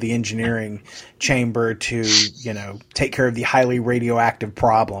man into the engineering chamber to take care of the highly radioactive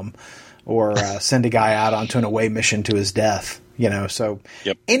problem, or send a guy out onto an away mission to his death. So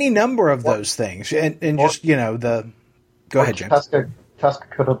any number of those things, and just go ahead, James. Tuska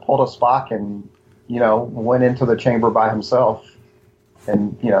could have pulled a Spock and went into the chamber by himself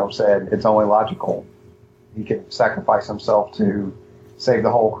and said it's only logical. He could sacrifice himself to save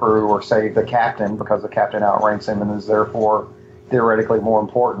the whole crew or save the captain because the captain outranks him and is therefore theoretically more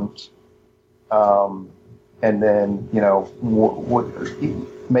important. And then,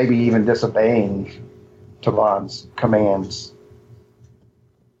 maybe even disobeying Tavon's commands.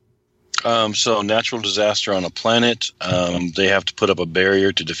 So natural disaster on a planet, they have to put up a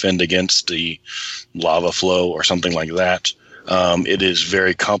barrier to defend against the lava flow or something like that. It is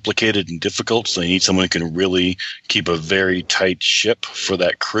very complicated and difficult, so they need someone who can really keep a very tight ship for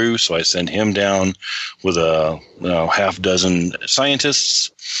that crew. So I send him down with a half dozen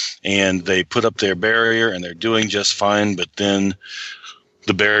scientists, and they put up their barrier, and they're doing just fine. But then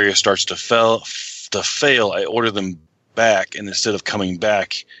the barrier starts to fail. I order them back, and instead of coming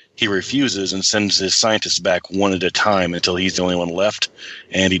back, he refuses and sends his scientists back one at a time until he's the only one left,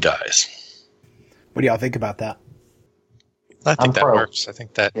 and he dies. What do y'all think about that? I think that works. I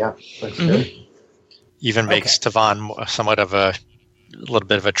think that that's good. even makes Tavon somewhat of a little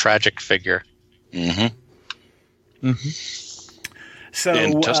bit of a tragic figure. Mm-hmm. Mm-hmm. So,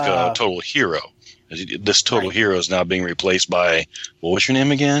 and Tuska, a total hero. This total hero is now being replaced by, what was your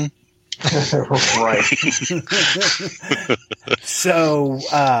name again? Right. So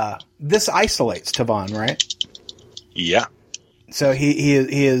this isolates Tavon, right? Yeah. So he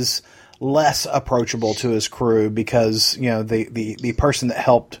is less approachable to his crew because the person that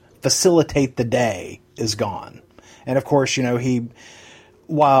helped facilitate the day is gone, and of course let me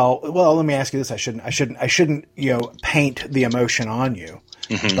ask you this: I shouldn't paint the emotion on you,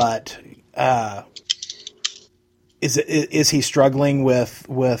 but is he struggling with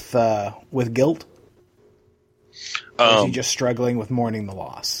guilt? Or is he just struggling with mourning the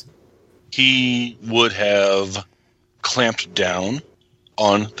loss? He would have clamped down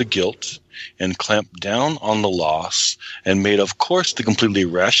on the guilt and clamped down on the loss and made, of course, the completely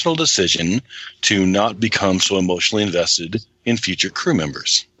rational decision to not become so emotionally invested in future crew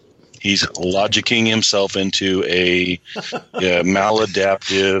members. He's logicking himself into a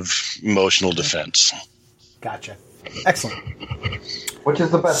maladaptive emotional defense. Gotcha. Excellent. Which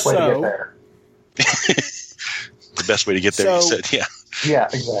is the best way to get there. The best way to get there, you said, yeah. Yeah,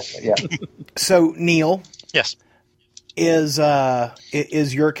 exactly, yeah. So, Neil. Yes. Is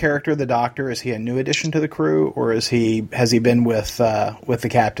your character the Doctor? Is he a new addition to the crew, or has he been with the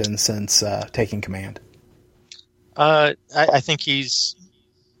captain since taking command? I think he's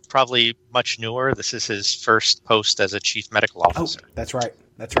probably much newer. This is his first post as a chief medical officer. Oh, that's right.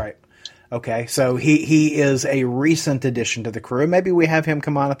 Okay, so he is a recent addition to the crew. Maybe we have him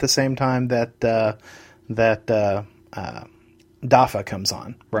come on at the same time that Dafa comes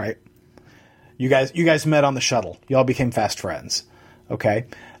on, right? You guys met on the shuttle. Y'all became fast friends. Okay.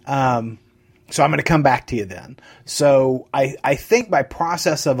 So I'm going to come back to you then. So I think by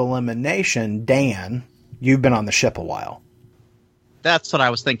process of elimination, Dan, you've been on the ship a while. That's what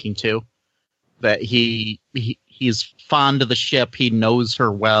I was thinking too. That he's fond of the ship. He knows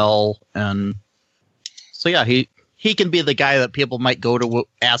her well. And so, yeah, he can be the guy that people might go to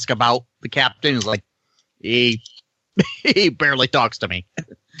ask about the captain. He's like, he barely talks to me.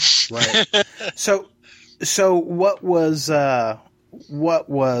 Right. So what was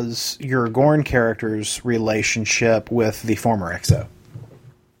your Gorn character's relationship with the former XO?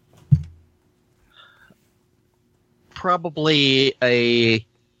 Probably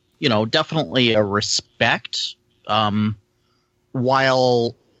definitely a respect.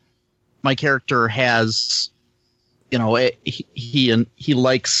 While my character has, he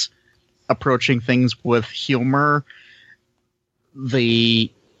likes approaching things with humor.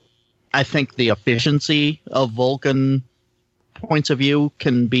 I think the efficiency of Vulcan points of view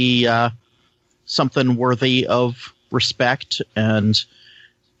can be something worthy of respect. And,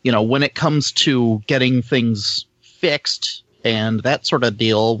 when it comes to getting things fixed and that sort of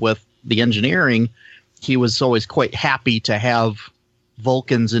deal with the engineering, he was always quite happy to have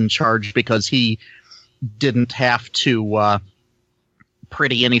Vulcans in charge because he didn't have to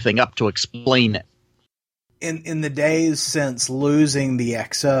pretty anything up to explain it. In the days since losing the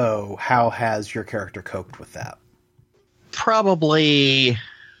XO, how has your character coped with that? Probably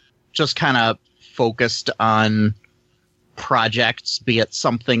just kind of focused on projects, be it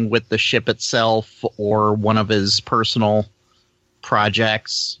something with the ship itself or one of his personal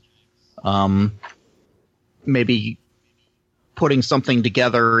projects. Maybe putting something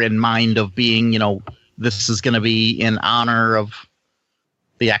together in mind of being, this is going to be in honor of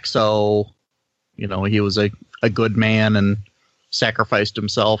the XO. He was a good man and sacrificed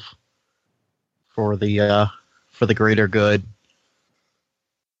himself for the greater good.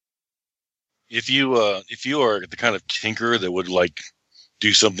 If you are the kind of tinker that would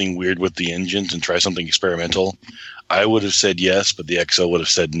do something weird with the engines and try something experimental, I would have said yes, but the XO would have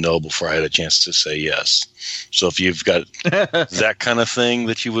said no before I had a chance to say yes. So if you've got that kind of thing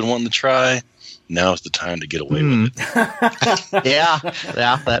that you would want to try, now is the time to get away with it. Yeah,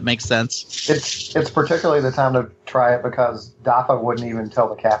 that makes sense. It's particularly the time to try it because Dafa wouldn't even tell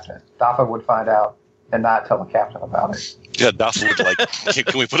the captain. Dafa would find out and not tell the captain about it. Yeah, Dafa would like,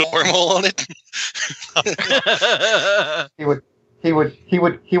 can we put a wormhole on it?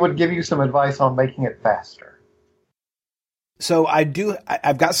 He would give you some advice on making it faster. So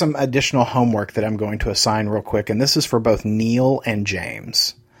I've got some additional homework that I'm going to assign real quick, and this is for both Neil and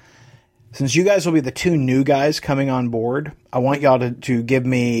James. Since you guys will be the two new guys coming on board, I want y'all to give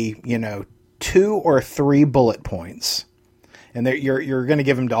me, 2 or 3 bullet points. And you're going to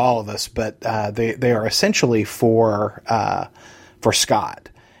give them to all of us, but they are essentially for Scott.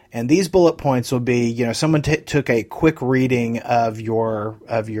 And these bullet points will be, someone took a quick reading of your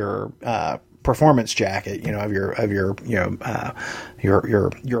performance jacket, of your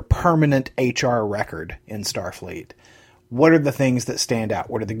permanent HR record in Starfleet. What are the things that stand out?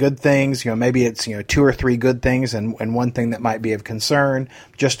 What are the good things? Maybe it's 2 or 3 good things and one thing that might be of concern.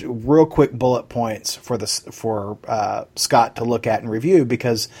 Just real quick bullet points for Scott to look at and review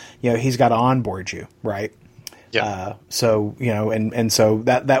because he's got to onboard you, right? Yeah. So so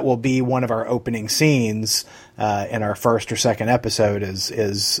that will be one of our opening scenes in our first or second episode is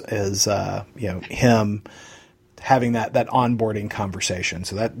him having that onboarding conversation.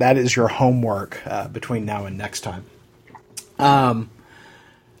 So that is your homework between now and next time. Tavon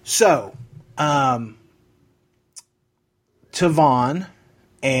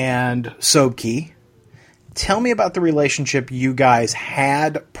and Sobki, tell me about the relationship you guys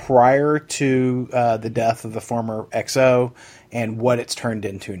had prior to the death of the former XO and what it's turned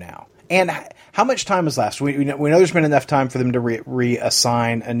into now. And how much time has lapsed? We know there's been enough time for them to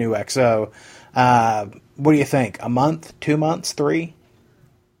reassign a new XO. What do you think? A month? 2 months? 3?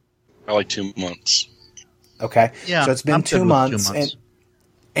 I like 2 months. Okay. Yeah, so it's been 2 months.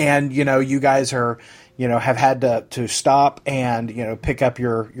 And you guys are, have had to stop and, pick up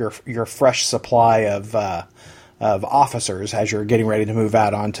your fresh supply of officers as you're getting ready to move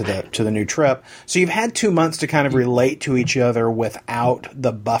out onto the new trip. So you've had 2 months to kind of relate to each other without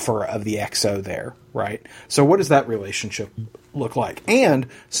the buffer of the XO there, right? So what does that relationship look like? And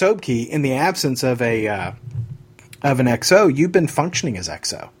Sobki, in the absence of an XO, you've been functioning as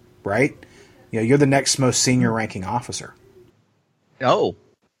XO, right? You're the next most senior ranking officer. Oh,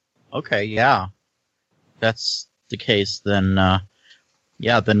 okay, yeah. That's the case, then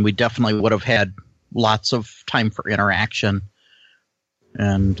then we definitely would have had lots of time for interaction.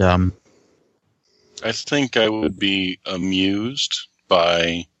 And I think I would be amused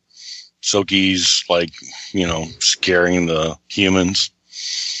by Soki's, scaring the humans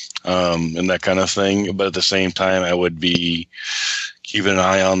and that kind of thing. But at the same time, I would be keeping an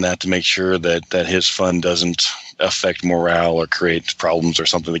eye on that to make sure that his fun doesn't affect morale or create problems or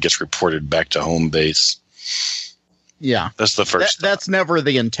something that gets reported back to home base. Yeah. That's the first. That's never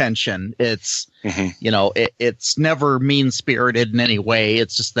the intention. It's, it's never mean-spirited in any way.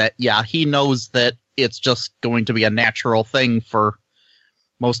 It's just that, he knows that it's just going to be a natural thing for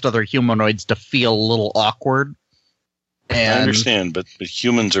most other humanoids to feel a little awkward. And I understand, but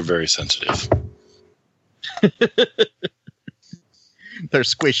humans are very sensitive. They're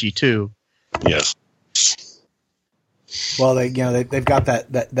squishy too. Yes. Well, they've got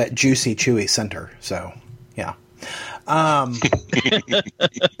that juicy, chewy center. So, yeah.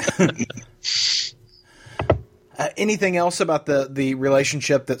 Anything else about the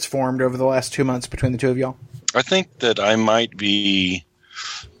relationship that's formed over the last 2 months between the two of y'all? I think that I might be.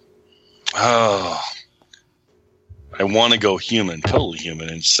 I want to go totally human,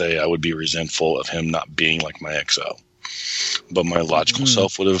 and say I would be resentful of him not being like my XO. But my logical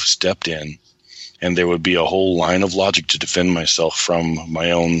self would have stepped in, and there would be a whole line of logic to defend myself from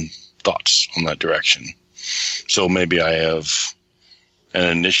my own thoughts on that direction. So maybe I have an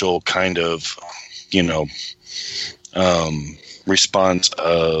initial kind of, response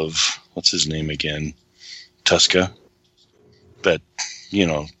of, what's his name again? Tuska. That,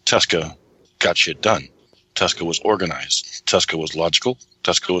 Tuska got shit done. Tuska was organized. Tuska was logical.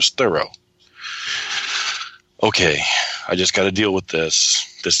 Tuska was thorough. Okay, I just got to deal with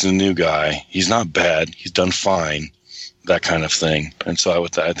this. This is a new guy. He's not bad. He's done fine. That kind of thing. And so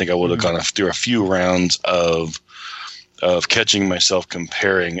I think I would have gone through a few rounds of catching myself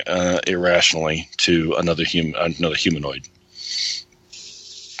comparing irrationally to another humanoid.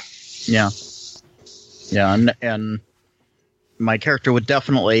 Yeah. Yeah, and my character would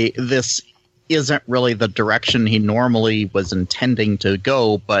definitely, this isn't really the direction he normally was intending to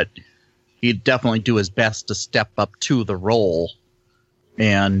go, but he'd definitely do his best to step up to the role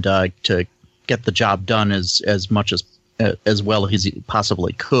and to get the job done as much as well as he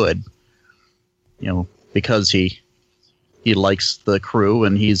possibly could. Because he likes the crew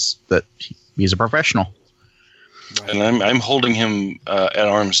and he's a professional. Right. And I'm holding him at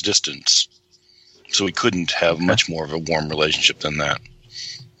arm's distance, so we couldn't have much more of a warm relationship than that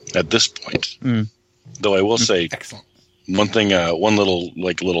at this point. Mm. Though I will say, excellent. One thing, one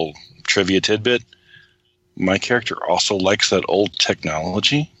little trivia tidbit. My character also likes that old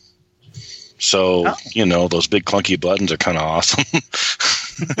technology. So, those big clunky buttons are kind of awesome.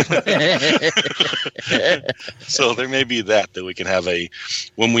 So there may be that we can have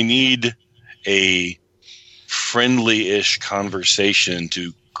when we need a friendly-ish conversation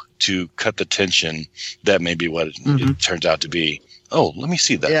to cut the tension, that may be what it turns out to be. Oh, let me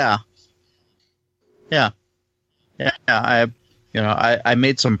see that. Yeah. I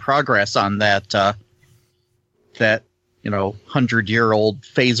made some progress on that 100-year-old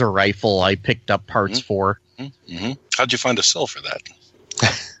phaser rifle I picked up parts for. Mm-hmm. How'd you find a cell for that?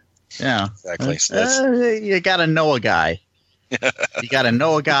 Yeah, exactly. So you got to know a guy. You got to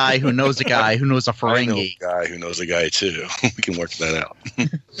know a guy who knows a guy who knows a Ferengi. I know a guy who knows a guy too. We can work that out.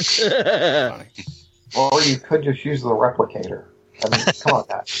 Or you could just use the replicator. I mean, come on,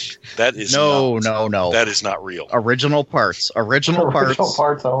 guys. That is no. That is not real. Original parts. Original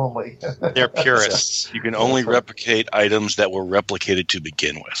parts only. They're purists. You can only replicate items that were replicated to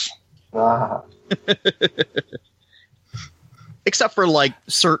begin with. Except for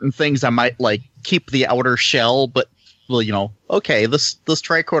certain things I might keep the outer shell, but okay, this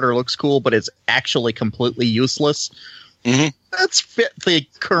tricorder looks cool, but it's actually completely useless. Mm-hmm. Let's fit the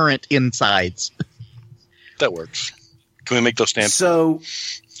current insides. That works. Can we make those stand? So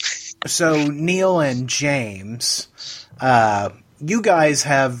Neil and James, you guys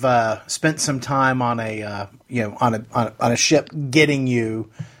have spent some time on a ship getting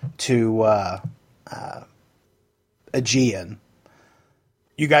you to Aegean.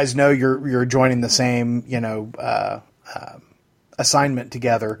 You guys know you're joining the same assignment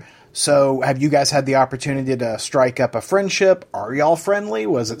together. So have you guys had the opportunity to strike up a friendship? Are y'all friendly?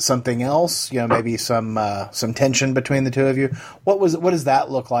 Was it something else? Maybe some tension between the two of you. What does that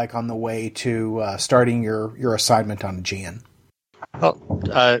look like on the way to starting your assignment on Aegean?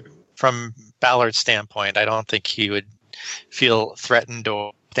 Well, from Ballard's standpoint, I don't think he would feel threatened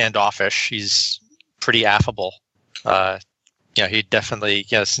or standoffish. He's pretty affable. He definitely,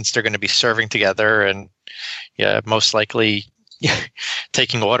 since they're going to be serving together and most likely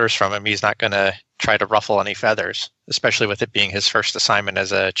taking orders from him, he's not going to try to ruffle any feathers, especially with it being his first assignment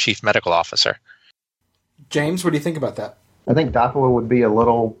as a chief medical officer. James, what do you think about that? I think Daphne would be a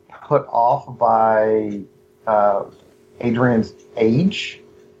little put off by Adrian's age,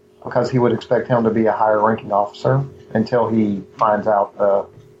 because he would expect him to be a higher ranking officer until he finds out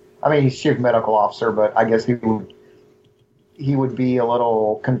he's chief medical officer, but I guess he would be a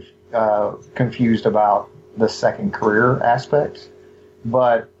little confused about the second career aspect.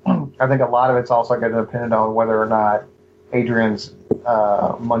 But I think a lot of it's also going to depend on whether or not Adrian's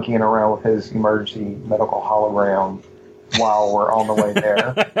monkeying around with his emergency medical hologram while we're on the way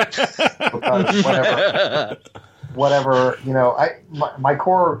there. Because whatever my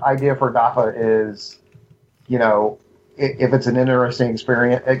core idea for DAPA is, if it's an interesting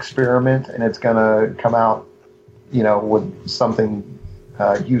experiment and it's going to come out, with something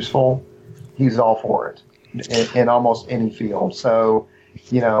useful, he's all for it in almost any field. So,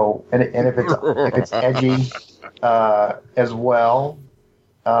 and if it's edgy as well,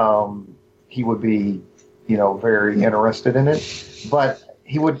 he would be, very interested in it. But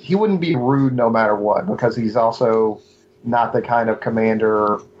he wouldn't be rude no matter what, because he's also not the kind of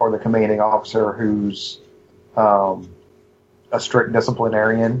commander or the commanding officer who's a strict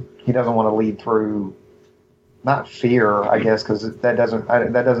disciplinarian. He doesn't want to lead through, not fear, I guess, because that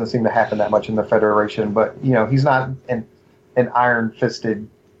doesn't seem to happen that much in the Federation. But he's not an iron-fisted,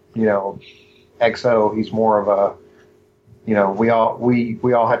 XO. He's more of a, we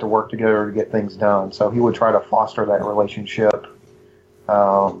all have to work together to get things done. So he would try to foster that relationship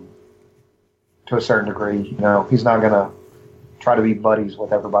to a certain degree. He's not going to try to be buddies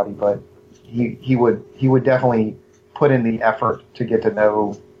with everybody, but he would definitely put in the effort to get to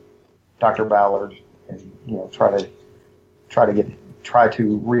know Dr. Ballard. And try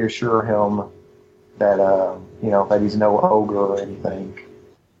to reassure him that that he's no ogre or anything.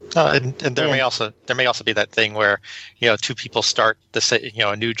 And there may also be that thing where two people start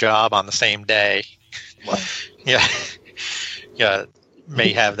a new job on the same day. What? Yeah.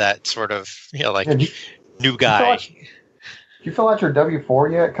 may have that sort of, like Yeah, new guy. Did you fill out your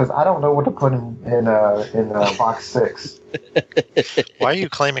W-4 yet? Because I don't know what to put in box 6. Why are you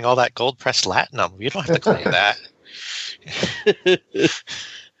claiming all that gold pressed latinum? You don't have to claim that.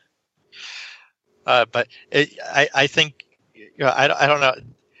 But I think I don't know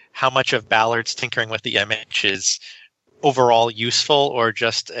how much of Ballard's tinkering with the image is overall useful or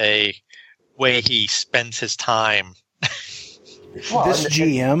just a way he spends his time. Well, This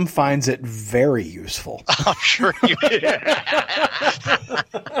GM finds it very useful. I'm sure you did.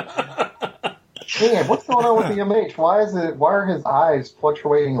 Man, what's going on with the MH? Why are his eyes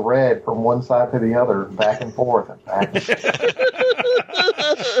fluctuating red from one side to the other, back and forth and back and forth?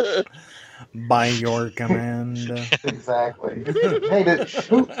 By your command. Exactly. Hey,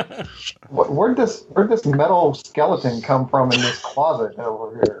 where'd this metal skeleton come from in this closet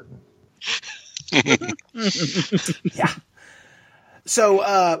over here? Yeah. So,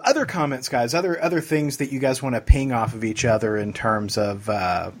 other comments, guys. Other things that you guys want to ping off of each other in terms of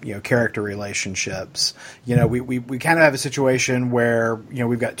character relationships. We kind of have a situation where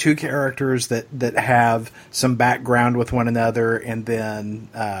we've got two characters that have some background with one another, and then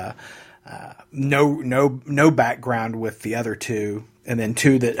no background with the other two, and then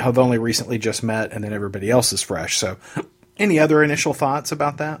two that have only recently just met, and then everybody else is fresh. So, any other initial thoughts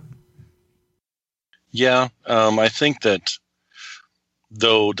about that? Yeah, I think that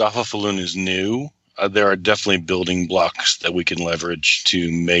though Dafa Falun is new, there are definitely building blocks that we can leverage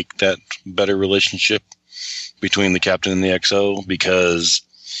to make that better relationship between the captain and the XO, because,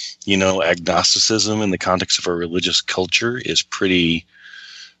 agnosticism in the context of a religious culture is pretty,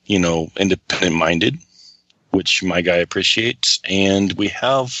 independent-minded, which my guy appreciates. And we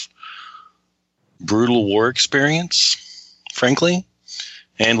have brutal war experience, frankly,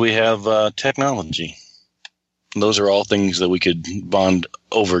 and we have technology. Those are all things that we could bond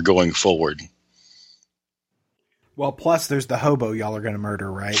over going forward. Well, plus there's the hobo y'all are going to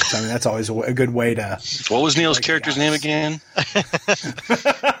murder, right? So, that's always a good way to... What was Neil's character's name again?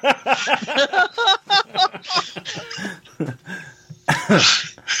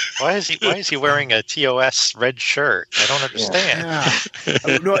 Why is he wearing a TOS red shirt? I don't understand. Yeah.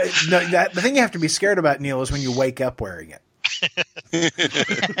 The thing you have to be scared about, Neil, is when you wake up wearing it.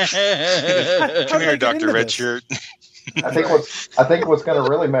 Come here, Dr. Redshirt. I think what's going to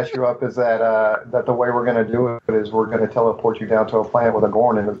really mess you up is that the way we're going to do it is we're going to teleport you down to a planet with a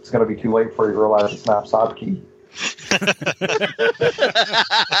Gorn, and it's going to be too late for you to realize it's not Sobkey.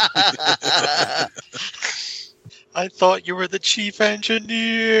 I thought you were the chief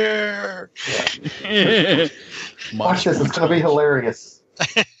engineer. Yeah. Watch this; it's going to be hilarious.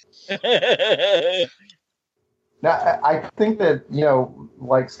 Now, I think that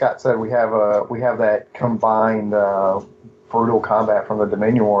like Scott said, we have that combined brutal combat from the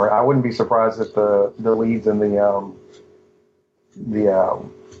Dominion War. I wouldn't be surprised if the leads in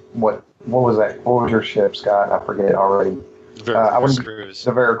what was that? What was your ship, Scott? I forget already.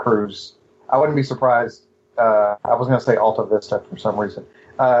 The Veracruz. I wouldn't be surprised. I was going to say Alta Vista for some reason.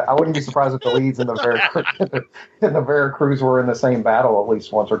 I wouldn't be surprised if the leads in the Veracruz were in the same battle at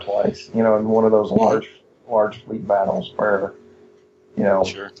least once or twice. In one of those large fleet battles where,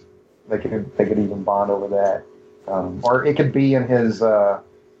 sure, they could even bond over that, or it could be in his,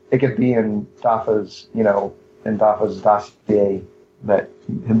 it could be in Dafa's, in Dafa's dossier that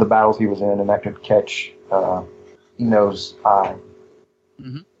in the battles he was in, and that could catch Eno's eye.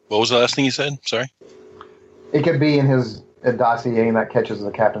 Mm-hmm. What was the last thing you said? Sorry. It could be in his dossier, and that catches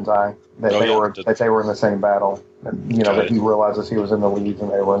the captain's eye that they were in the same battle, and that he realizes he was in the leads and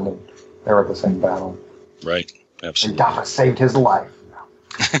they were at the same battle. Right, absolutely. And Dafa saved his life.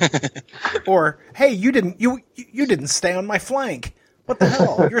 Or, hey, you didn't stay on my flank. What the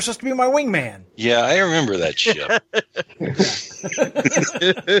hell? You're supposed to be my wingman. Yeah, I remember that ship.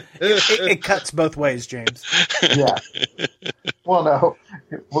 It cuts both ways, James. Yeah. Well, no.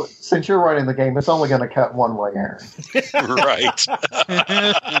 Since you're running the game, it's only going to cut one way, Aaron. Right.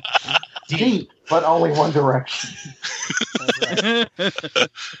 Deep, but only one direction.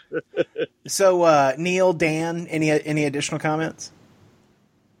 So, Neil, Dan, any additional comments?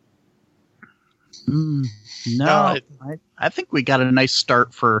 No, I think we got a nice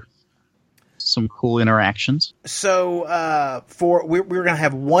start for some cool interactions. So, we're going to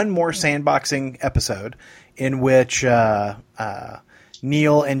have one more sandboxing episode in which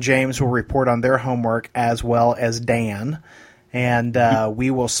Neil and James will report on their homework as well as Dan. And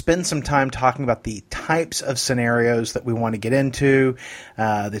we will spend some time talking about the types of scenarios that we want to get into,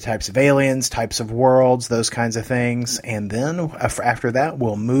 the types of aliens, types of worlds, those kinds of things. And then after that,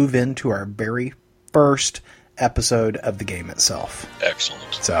 we'll move into our very first episode of the game itself.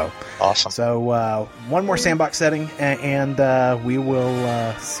 Excellent. So Awesome. So one more sandbox setting, and we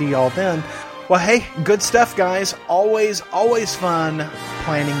will see y'all then. Well, hey, good stuff, guys. Always fun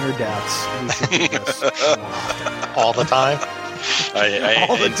planning your deaths. We should do this more often. All the time. I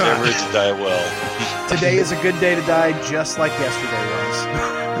All the endeavor time. to die well. Today is a good day to die, just like yesterday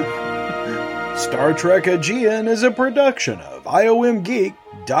was. Star Trek Aegean is a production of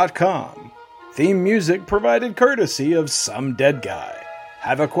IOMgeek.com. Theme music provided courtesy of Some Dead Guy.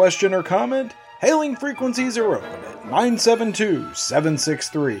 Have a question or comment? Hailing frequencies are open at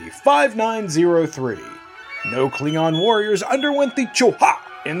 972-763-5903. No Klingon warriors underwent the Choha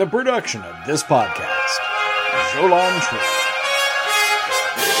in the production of this podcast. Jolan Trek.